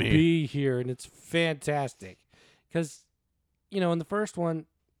to to me." be here, and it's fantastic." Because, in the first one,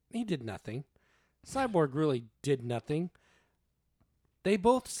 he did nothing. Cyborg really did nothing. They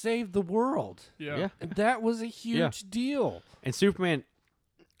both saved the world. Yeah. And that was a huge deal. And Superman,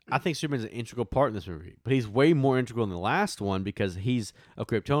 I think Superman's an integral part in this movie, but he's way more integral than the last one because he's a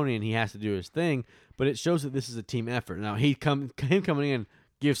Kryptonian. He has to do his thing, but it shows that this is a team effort. Now him coming in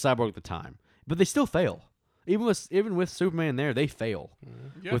gives Cyborg the time, but they still fail. Even with Superman there, they fail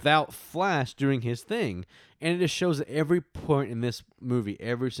Yeah. without Flash doing his thing, and it just shows that every point in this movie,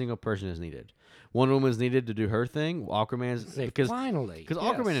 every single person is needed. Wonder Woman's needed to do her thing. Aquaman's Finally. because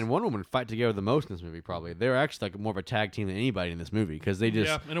Aquaman and Wonder Woman fight together the most in this movie. Probably they're actually like more of a tag team than anybody in this movie because they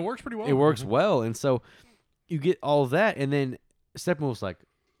just and it works pretty well. it works well, and so you get all that, and then Steppenwolf's like,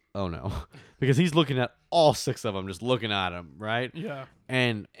 oh no, because he's looking at all six of them, just looking at him, right? Yeah.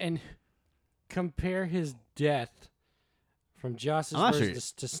 And compare his death from Justice I'm not sure.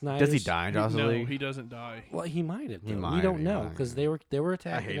 versus to Snyder's. Does he die in Justice No, League? he doesn't die. Well, he might have. He though. might We don't have, he know might because have. they were I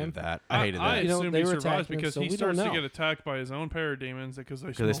attacking him. hated that. I hated I that assume they he were survives attacking him, because so he we don't starts to know. get attacked by his own parademons because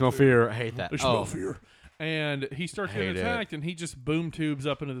Because they smell fear. I hate that. They smell fear. And he starts getting hate it. attacked, and he just boom tubes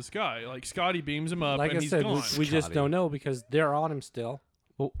up into the sky. Like Scotty beams him up, Like and I he's said, gone. we just Scotty. don't know because they're on him still.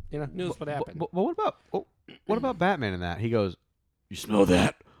 Well, News what happened. But what about Batman in that? He goes, "You smell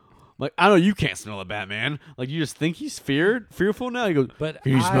that?" Like, I know you can't smell a Batman. Like, you just think he's fearful now. He goes, But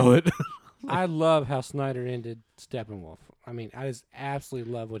 "Can you smell it?" I love how Snyder ended Steppenwolf. I mean, I just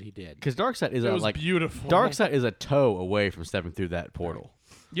absolutely love what he did. Because Darkseid is it a was like beautiful. Darkseid is a toe away from stepping through that portal.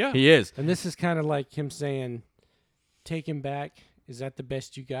 Yeah. He is. And this is kind of like him saying, "Take him back. Is that the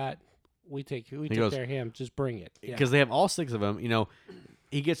best you got? We take goes- care of him. Just bring it." Yeah. Because they have all 6 of them. You know,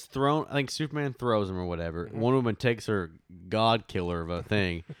 he gets thrown. I think Superman throws him or whatever. One woman takes her god killer of a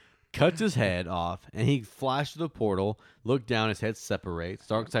thing, cuts his head off, and he flashes the portal. Look down, his head separates.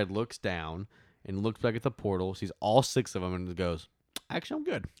 Darkseid looks down and looks back at the portal, sees all 6 of them, and goes, "Actually, I'm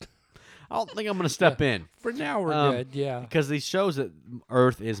good. I don't think I'm going to step in." For now, we're good. Yeah. Because he shows that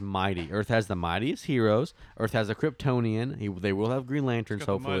Earth is mighty. Earth has the mightiest heroes. Earth has a Kryptonian. They will have Green Lanterns, Got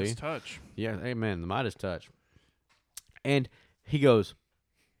the hopefully. Midas touch. Yeah, amen. The Midas touch. And he goes,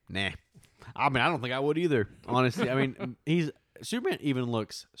 "Nah." I mean, I don't think I would either. Honestly, I mean, Superman even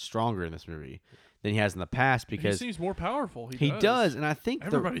looks stronger in this movie than he has in the past He because seems more powerful. he does, and I think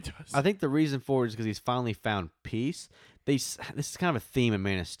Everybody does. I think the reason for it is because he's finally found peace. This is kind of a theme in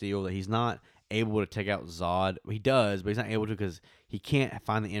Man of Steel that he's not able to take out Zod. He does, but he's not able to because he can't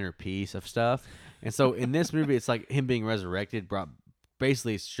find the inner peace of stuff. And so in this movie, it's like him being resurrected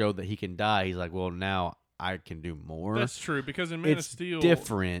basically showed that he can die. He's like, well, now I can do more. That's true because in Man of It's Steel,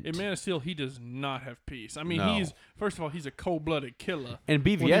 different. In Man of Steel, he does not have peace. I mean, No. he's first of all, he's a cold-blooded killer. And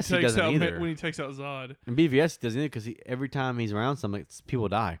when BVS, he takes doesn't out, either. When he takes out Zod. And BVS doesn't either because every time he's around something, people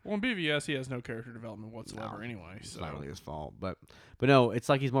die. Well, in BVS, he has no character development whatsoever anyway. It's So not really his fault, but no, it's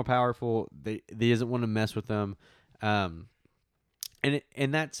like he's more powerful. They doesn't want to mess with them,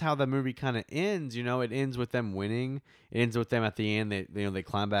 and that's how the movie kind of ends. You know, it ends with them winning. It ends with them at the end. They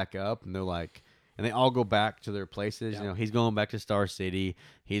climb back up and they're like, and they all go back to their places. You know, he's going back to Star City.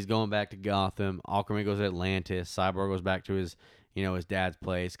 He's going back to Gotham. Aquaman goes to Atlantis. Cyborg goes back to his dad's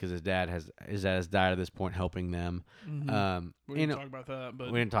place because his dad has died at this point, helping them. we didn't talk about that,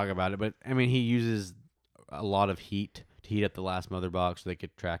 but We didn't talk about it, but I mean, he uses a lot of heat to heat up the last mother box so they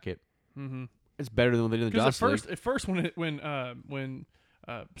could track it. mm-hmm. It's better than what they did in the Because Justice League. at first when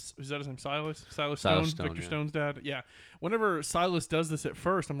is that his name? Silas Stone, Stone, Victor yeah. Stone's dad. Yeah. Whenever Silas does this at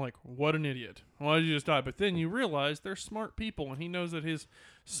first, I'm like, what an idiot! Why did you just die? But then you realize they're smart people, and he knows that his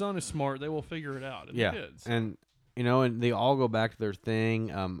son is smart. They will figure it out. And Yeah, they did. and and they all go back to their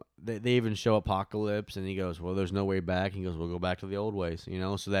thing. They even show Apocalypse, and he goes, "Well, there's no way back." He goes, "We'll go back to the old ways."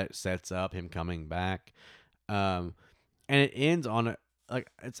 So that sets up him coming back, and it ends on a like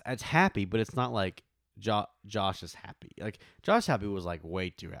it's happy, but it's not like Josh is happy. Like Josh happy was like way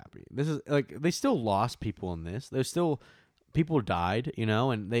too happy. This is like they still lost people in this. There's still people died,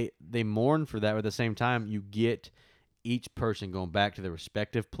 and they mourn for that. But at the same time, you get each person going back to their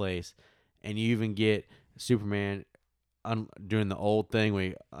respective place, and you even get Superman doing the old thing where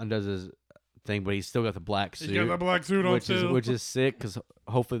he undoes his thing, but he's still got the black suit. He's got the black suit on too. which is sick because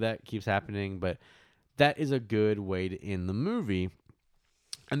hopefully that keeps happening. But that is a good way to end the movie.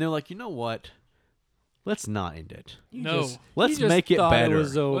 And they're like, you know what? Let's not end it. Let's You just make it thought better. It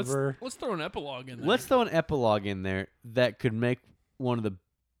was over. Let's throw an epilogue in there. Let's throw an epilogue in there that could make one of the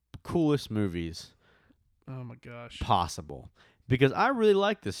coolest movies Oh my gosh. possible. Because I really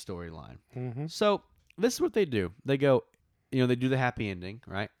like this storyline. Mm-hmm. So this is what they do. They go, they do the happy ending,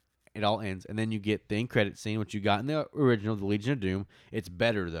 right? It all ends, and then you get the end credit scene, which you got in the original, the Legion of Doom. It's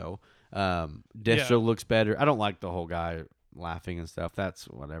better though. Deathstroke looks better. I don't like the whole guy laughing and stuff. That's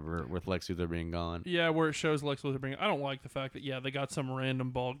whatever with Lex Luthor being gone. Yeah, where it shows Lex Luthor being. I don't like the fact that they got some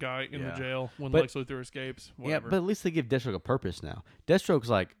random bald guy in the Yeah. jail when But- Lex Luthor escapes. Yeah, Whatever. but at least they give Deathstroke a purpose now. Deathstroke's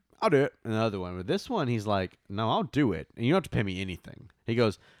like, I'll do it. And the other one, with this one, he's like, no, I'll do it, and you don't have to pay me anything. He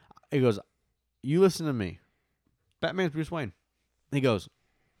goes, you listen to me. Batman's Bruce Wayne. He goes,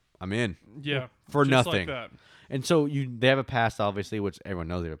 I'm in. yeah, for just nothing. Like that. And so they have a past, obviously, which everyone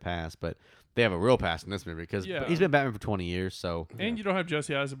knows they have a past, but they have a real past in this movie because Yeah. he's been Batman for 20 years. So And you don't have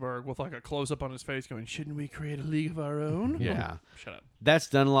Jesse Eisenberg with like a close up on his face going, "Shouldn't we create a league of our own?" Yeah. Shut up. that's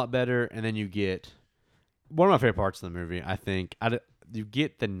done a lot better. And then you get one of my favorite parts of the movie. I think you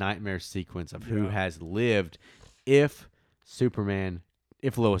get the nightmare sequence of who has lived if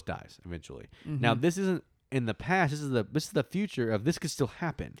Lois dies eventually. Now this isn't in the past. This is the future of this could still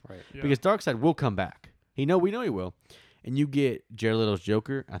happen. Right. Yeah. Because Darkseid will come back. We know he will. And you get Jared Leto's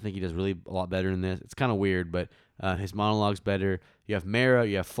Joker. I think he does really a lot better in this. It's kind of weird, but his monologue's better. You have Mara,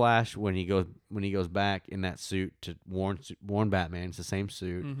 you have Flash when he goes back in that suit to warn Batman. It's the same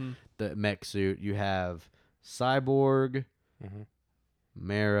suit, the mech suit. You have Cyborg,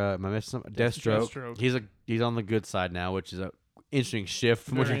 Mara. Am I missing something? Deathstroke. He's on the good side now, which is a interesting shift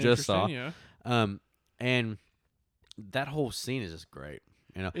from what Very you just saw. interesting, Yeah. And that whole scene is just great.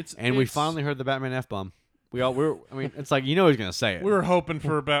 We It's- finally heard the Batman F-bomb. It's like, he's going to say it. We were hoping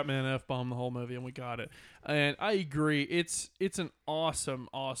for a Batman F-bomb the whole movie, and we got it. And I agree. It's an awesome,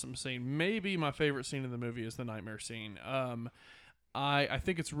 awesome scene. Maybe my favorite scene in the movie is the nightmare scene. I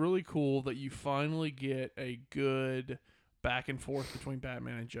think it's really cool that you finally get a good back and forth between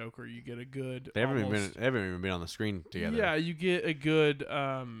Batman and Joker. You get a good. They haven't even been on the screen together. Yeah, you get a good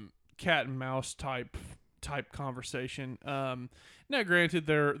cat and mouse type conversation. Now, granted,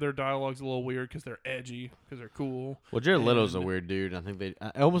 their dialogue's a little weird because they're edgy, because they're cool. Well, Jared Leto's a weird dude. I think they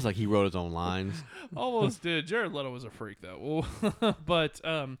almost like he wrote his own lines. Almost did. Jared Leto was a freak though.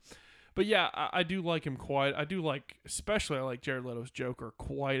 But yeah, I do like him quite. Especially I like Jared Leto's Joker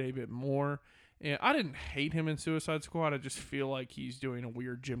quite a bit more. And I didn't hate him in Suicide Squad. I just feel like he's doing a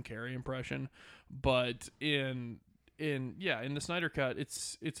weird Jim Carrey impression. But in the Snyder Cut,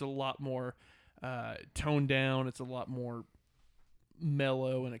 it's a lot more toned down. It's a lot more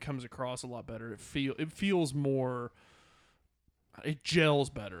mellow, and it comes across a lot better. It feels more. It gels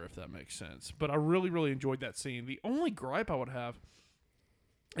better, if that makes sense. But I really, really enjoyed that scene. The only gripe I would have,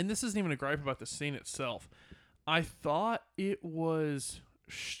 and this isn't even a gripe about the scene itself, I thought it was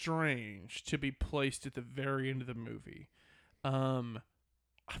strange to be placed at the very end of the movie. I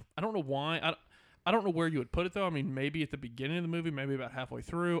don't know why. I don't know where you would put it, though. I mean, maybe at the beginning of the movie, maybe about halfway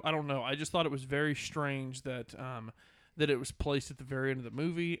through. I don't know. I just thought it was very strange that that it was placed at the very end of the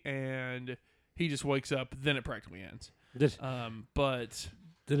movie, and he just wakes up, then it practically ends. But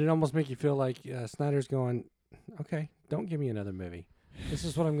did it almost make you feel like Snyder's going, okay, don't give me another movie. This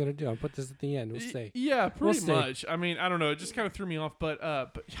is what I'm going to do. I'll put this at the end. We'll see. Yeah, pretty much. I mean, I don't know. It just kind of threw me off, but yeah,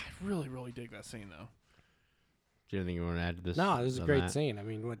 I really, really dig that scene, though. Do you think you want to add to this? No, it was a great scene. I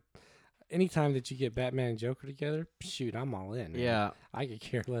mean, anytime that you get Batman and Joker together, shoot, I'm all in. Yeah. I could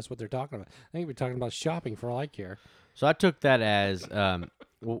care less what they're talking about. I think we're talking about shopping for all I care. So I took that as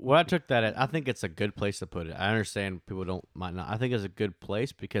what I took that as. I think it's a good place to put it. I understand people might not. I think it's a good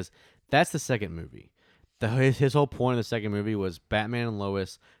place because that's the second movie. His whole point of the second movie was Batman and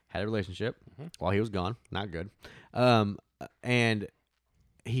Lois had a relationship while he was gone. Not good. And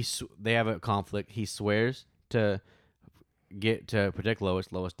they have a conflict. He swears to protect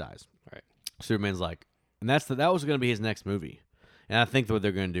Lois. Lois dies. Right. Superman's like, and that was going to be his next movie. And I think what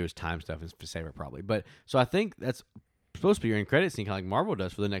they're going to do is time stuff and save it probably. But so I think that's supposed to be your end credit scene, kind of like Marvel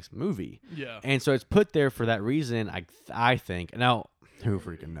does for the next movie. Yeah. And so it's put there for that reason. I think now. Who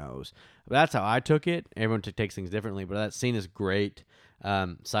freaking knows? But that's how I took it. Everyone takes things differently, but that scene is great.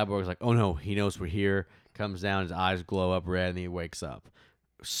 Cyborg's like, oh no, he knows we're here. Comes down, his eyes glow up red, and he wakes up.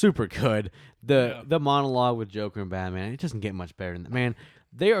 Super good. The monologue with Joker and Batman, it doesn't get much better than that. Man,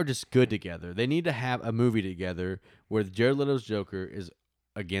 they are just good together. They need to have a movie together where Jared Leto's Joker is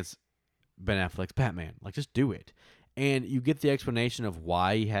against Ben Affleck's Batman. Like, just do it. And you get the explanation of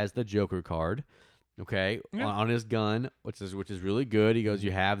why he has the Joker card. Okay, on his gun, which is really good. He goes,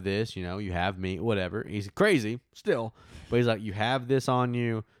 you have this, you have me, whatever. He's crazy still, but he's like, you have this on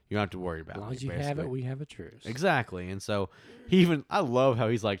you. You don't have to worry about it. As long as you have it, we have a truce. Exactly. And so I love how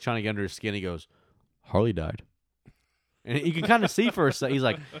he's like trying to get under his skin. He goes, Harley died. And you can kind of see for a second, he's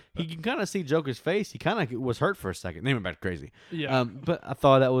like, he can kind of see Joker's face. He kind of was hurt for a second. Then he went back crazy. Yeah. But I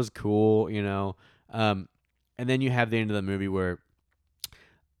thought that was cool, and then you have the end of the movie where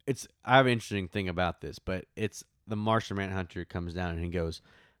I have an interesting thing about this, but it's the Martian Manhunter comes down and he goes,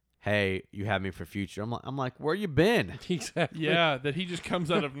 hey, you have me for future. I'm like, where you been? Exactly. Yeah, that he just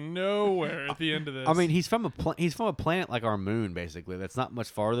comes out of nowhere at the end of this. I mean, he's from a planet like our moon, basically. That's not much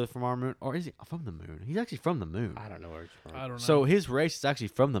farther from our moon. Or is he from the moon? He's actually from the moon. I don't know where he's from. I don't know. So his race is actually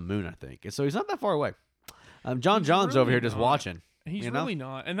from the moon, I think. And so he's not that far away. John's really over here just watching. He's really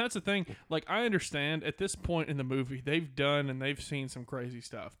not. And that's the thing. Like, I understand at this point in the movie, they've done and they've seen some crazy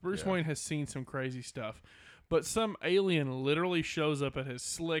stuff. Bruce Wayne has seen some crazy stuff. But some alien literally shows up at his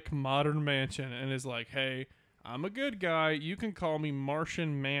slick modern mansion and is like, hey, I'm a good guy. You can call me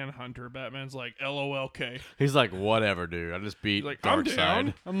Martian Manhunter. Batman's like, LOLK. He's like, whatever, dude. I just beat Like, I'm Darkseid.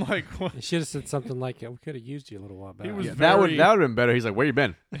 down. I'm like, what? He should have said something like, we could have used you a little while back. He was That would have been better. He's like, where you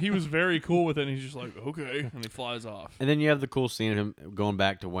been? He was very cool with it. And he's just like, okay. And he flies off. And then you have the cool scene of him going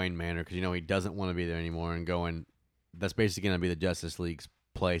back to Wayne Manor because, he doesn't want to be there anymore and going, that's basically going to be the Justice League's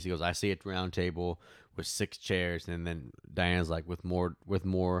place. He goes, I see a round table with 6 chairs. And then Diana's like, with more.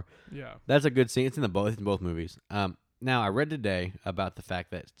 Yeah. That's a good scene. It's in both movies. Now, I read today about the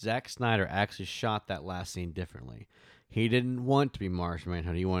fact that Zack Snyder actually shot that last scene differently. He didn't want to be Martian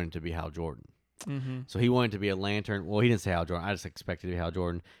Manhunter. He wanted to be Hal Jordan. Mm-hmm. So he wanted to be a Lantern. Well, he didn't say Hal Jordan. I just expected to be Hal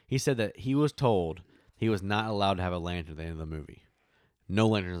Jordan. He said that he was told he was not allowed to have a lantern at the end of the movie. No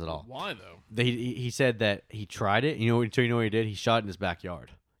lanterns at all. Why, though? He said that he tried it. You know what he did? He shot it in his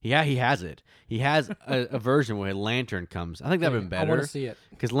backyard. Yeah, he has it. He has a version where a lantern comes. I think that'd been better. I want to see it.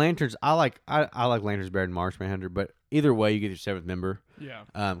 Because lanterns, I like lanterns better than Martian Manhunter, but either way, you get your 7th member. Yeah.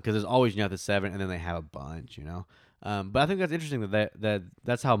 Because there's always, the 7, and then they have a bunch, But I think that's interesting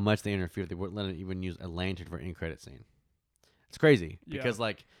that's how much they interfered. They wouldn't let him even use a lantern for an end credit scene. It's crazy because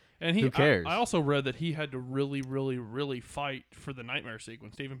And who cares? I also read that he had to really, really, really fight for the nightmare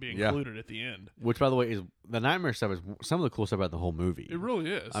sequence to even be included at the end. Which, by the way, is the nightmare stuff is some of the cool stuff about the whole movie. It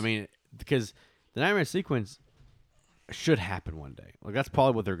really is. I mean, because the nightmare sequence should happen one day. Like that's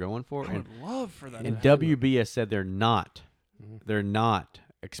probably what they're going for. I would love for that. And to happen. WB has said they're not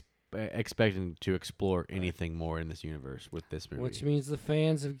expecting to explore anything more in this universe with this movie. Which means the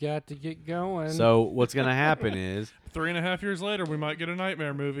fans have got to get going. So what's going to happen is 3.5 years later, we might get a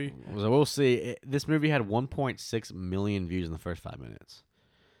nightmare movie. so we'll see. This movie had 1.6 million views in the first 5 minutes.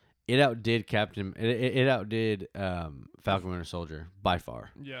 It outdid It outdid Falcon Winter Soldier by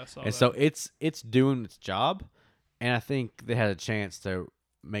far. Yeah, I saw And that. so it's doing its job, and I think they had a chance to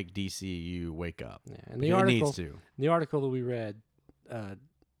make DCU wake up. Yeah, and Because the it article, needs to. the article that we read,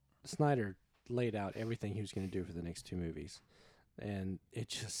 Snyder laid out everything he was going to do for the next 2 movies, and it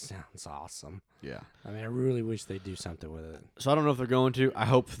just sounds awesome. Yeah. I mean, I really wish they'd do something with it. So I don't know if they're going to. I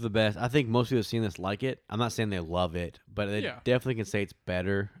hope for the best. I think most people who've seen this like it. I'm not saying they love it, but they Yeah. definitely can say it's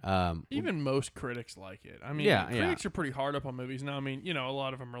better. Even most critics like it. I mean, Yeah, critics are pretty hard up on movies. Now, I mean, a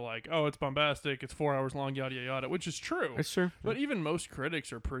lot of them are like, oh, it's bombastic, it's 4 hours long, yada, yada, yada, which is true. It's true. But even most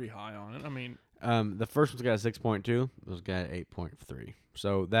critics are pretty high on it. I mean, The first one's got a 6.2. This got an 8.3.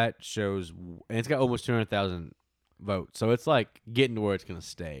 So that shows, and it's got almost 200,000 votes. So it's like getting to where it's going to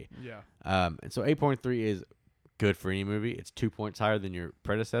stay. yeah. And so 8.3 is good for any movie. It's 2 points higher than your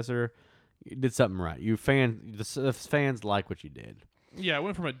predecessor. You did something right. The fans like what you did. Yeah, it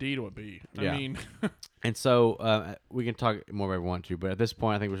went from a D to a B. Yeah. I mean, And so we can talk more if we want to, but at this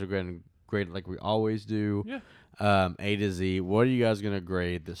point, I think we should grade it like we always do. yeah. A to Z. What are you guys gonna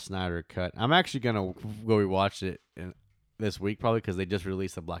grade the Snyder Cut? I'm actually gonna go rewatch it this week probably because they just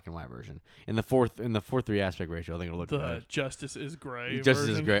released the black and white version in the 4:3 aspect ratio. I think it'll look The good. Justice is Gray. Justice is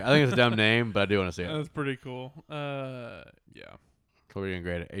version. great. I think it's a dumb name, but I do want to see it. That's pretty cool. Yeah. What are you gonna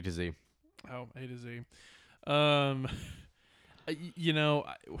grade it? A to Z. Oh, A to Z. God,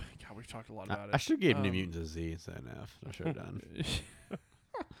 we've talked a lot about it. I should give New Mutants a Z instead of an F. I should have done.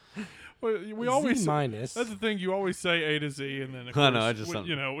 Well, we always Z minus. That's the thing. You always say A to Z, and then of I course, know, it's just when-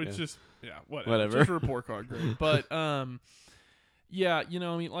 something- it's yeah. just whatever. Whatever. Just a report card grade. But yeah,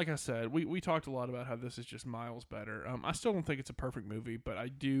 I mean, like I said, we talked a lot about how this is just miles better. I still don't think it's a perfect movie, but I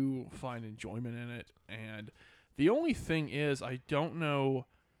do find enjoyment in it. And the only thing is, I don't know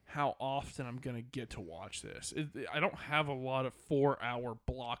how often I'm gonna get to watch this. I don't have a lot of 4-hour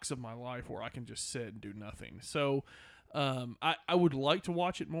blocks of my life where I can just sit and do nothing. So. I would like to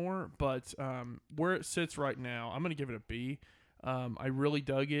watch it more, but where it sits right now, I'm going to give it a B. I really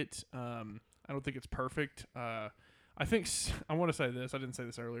dug it. I don't think it's perfect. I want to say this. I didn't say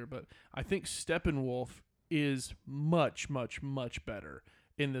this earlier, but I think Steppenwolf is much, much, much better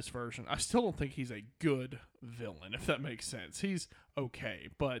in this version. I still don't think he's a good villain, if that makes sense. He's okay,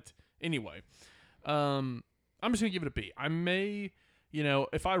 but anyway, I'm just going to give it a B. I may...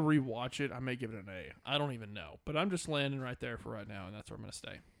 if I rewatch it, I may give it an A. I don't even know. But I'm just landing right there for right now, and that's where I'm going to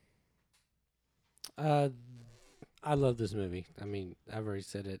stay. I love this movie. I mean, I've already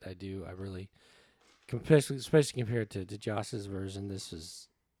said it. I do. I really, especially compared to Josh's version, they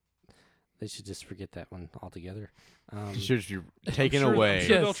should just forget that one altogether. You should be taken I'm away.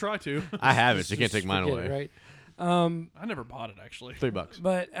 sure Yes. they'll try to. I have it. So you can't Just take mine forget away. it, right? I never bought it, actually. $3.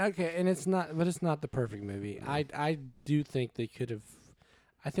 But okay, and it's not the perfect movie. I do think they could have.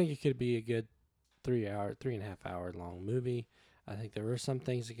 I think it could be a good 3.5 hour long movie. I think there were some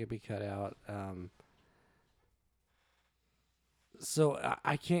things that could be cut out. So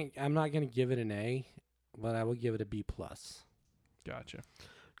I can't. I'm not going to give it an A, but I will give it a B plus. Gotcha.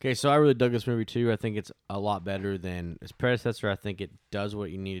 Okay, so I really dug this movie too. I think it's a lot better than its predecessor. I think it does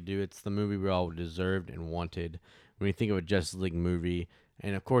what you need to do. It's the movie we all deserved and wanted when you think of a Justice League movie.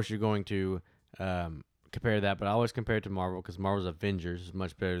 And of course, you're going to compare that, but I always compare it to Marvel because Marvel's Avengers is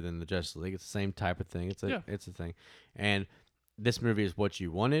much better than the Justice League. It's the same type of thing. It's a thing. And this movie is what you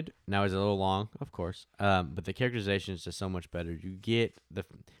wanted. Now it's a little long, of course, but the characterization is just so much better. You get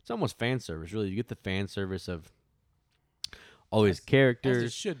it's almost fan service, really. You get the fan service of all these characters. As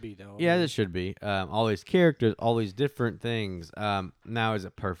it should be, though. Yeah, it should be. All these characters, all these different things. Now, is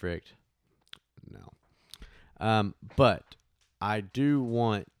it perfect? No. But I do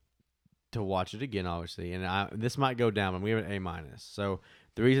want to watch it again, obviously. And this might go down, but I'm giving it an A minus. So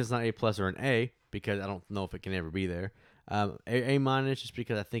the reason it's not A plus or an A, because I don't know if it can ever be there. A minus just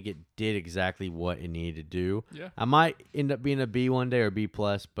because I think it did exactly what it needed to do. Yeah. I might end up being a B one day or B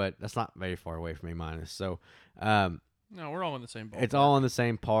plus, but that's not very far away from A minus. So, No, we're all in the same ballpark. it's all in the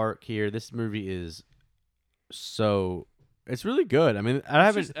same park here. This movie is so it's really good. I mean, I It's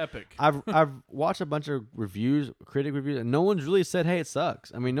haven't. just epic. I've watched a bunch of critic reviews, and no one's really said, "Hey, it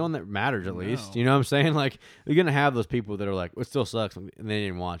sucks." I mean, no one that matters at least. No. You know what I'm saying? Like, you're gonna have those people that are like, "It still sucks," and they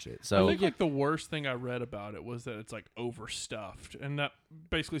didn't watch it. I So think like the worst thing I read about it was that it's like overstuffed, and that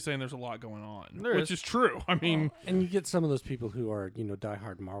basically saying there's a lot going on, There which is true. I mean, And you get some of those people who are,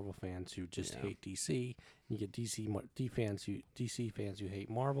 diehard Marvel fans who just hate DC. You get DC fans who hate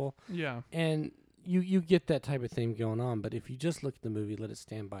Marvel, yeah, and you get that type of thing going on. But if you just look at the movie, let it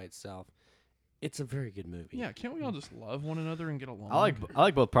stand by itself, it's a very good movie. yeah. Can't we all just love one another and get along? I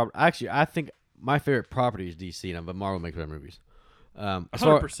like both properties. Actually, I think my favorite property is DC now, but Marvel makes better movies. As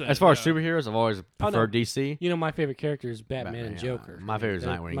far 100%, as yeah. superheroes, I've always preferred DC. My favorite character is Batman and yeah. Joker. My favorite is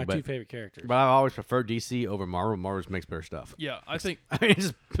They're Nightwing, My but- two favorite characters. But I've always preferred DC over Marvel. Marvel just makes better stuff. Yeah, I think I mean,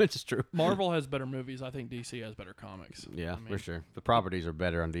 it's just true. Marvel has better movies. I think DC has better comics. Yeah, I mean, for sure. The properties are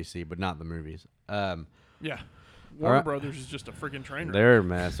better on DC, but not the movies. Yeah, Warner right. Brothers is just a freaking train wreck. They're a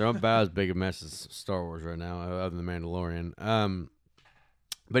mess. They're about as big a mess as Star Wars right now, other than The Mandalorian.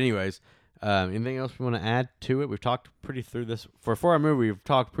 But anyways, anything else we want to add to it? We've talked pretty through this. For our movie, we've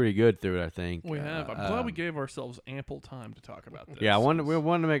talked pretty good through it, I think. We have. I'm glad we gave ourselves ample time to talk about this. Yeah, we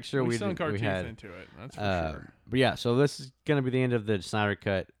wanted to make sure we we sunk our we teeth had into it. That's for sure. But yeah, so this is gonna be the end of the Snyder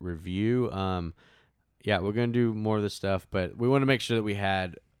Cut review. Yeah, we're gonna do more of this stuff, but we want to make sure that we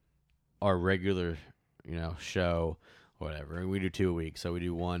had our regular, show, whatever. And we do 2 a week, so we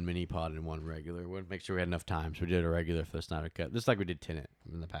do one mini pod and one regular. We want to make sure we had enough time, so we did a regular for the Snyder Cut, just like we did Tenet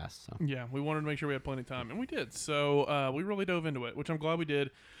in the past. So Yeah, we wanted to make sure we had plenty of time, and we did. So we really dove into it, which I'm glad we did,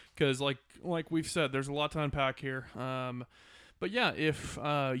 because like we've said, there's a lot to unpack here. But yeah, if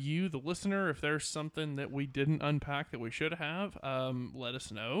you, the listener, if there's something that we didn't unpack that we should have, let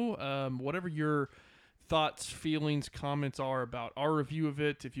us know. Whatever your thoughts, feelings, comments are about our review of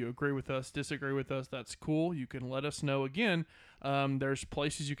it. If you agree with us, disagree with us, that's cool. You can let us know. Again, there's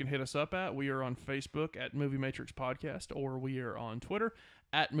places you can hit us up at. We are on Facebook at Movie Matrix Podcast, or we are on Twitter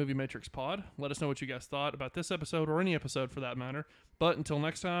at Movie Matrix Pod. Let us know what you guys thought about this episode, or any episode for that matter. But until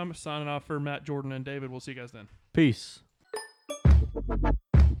next time, signing off for Matt, Jordan, and David. We'll see you guys then. peace.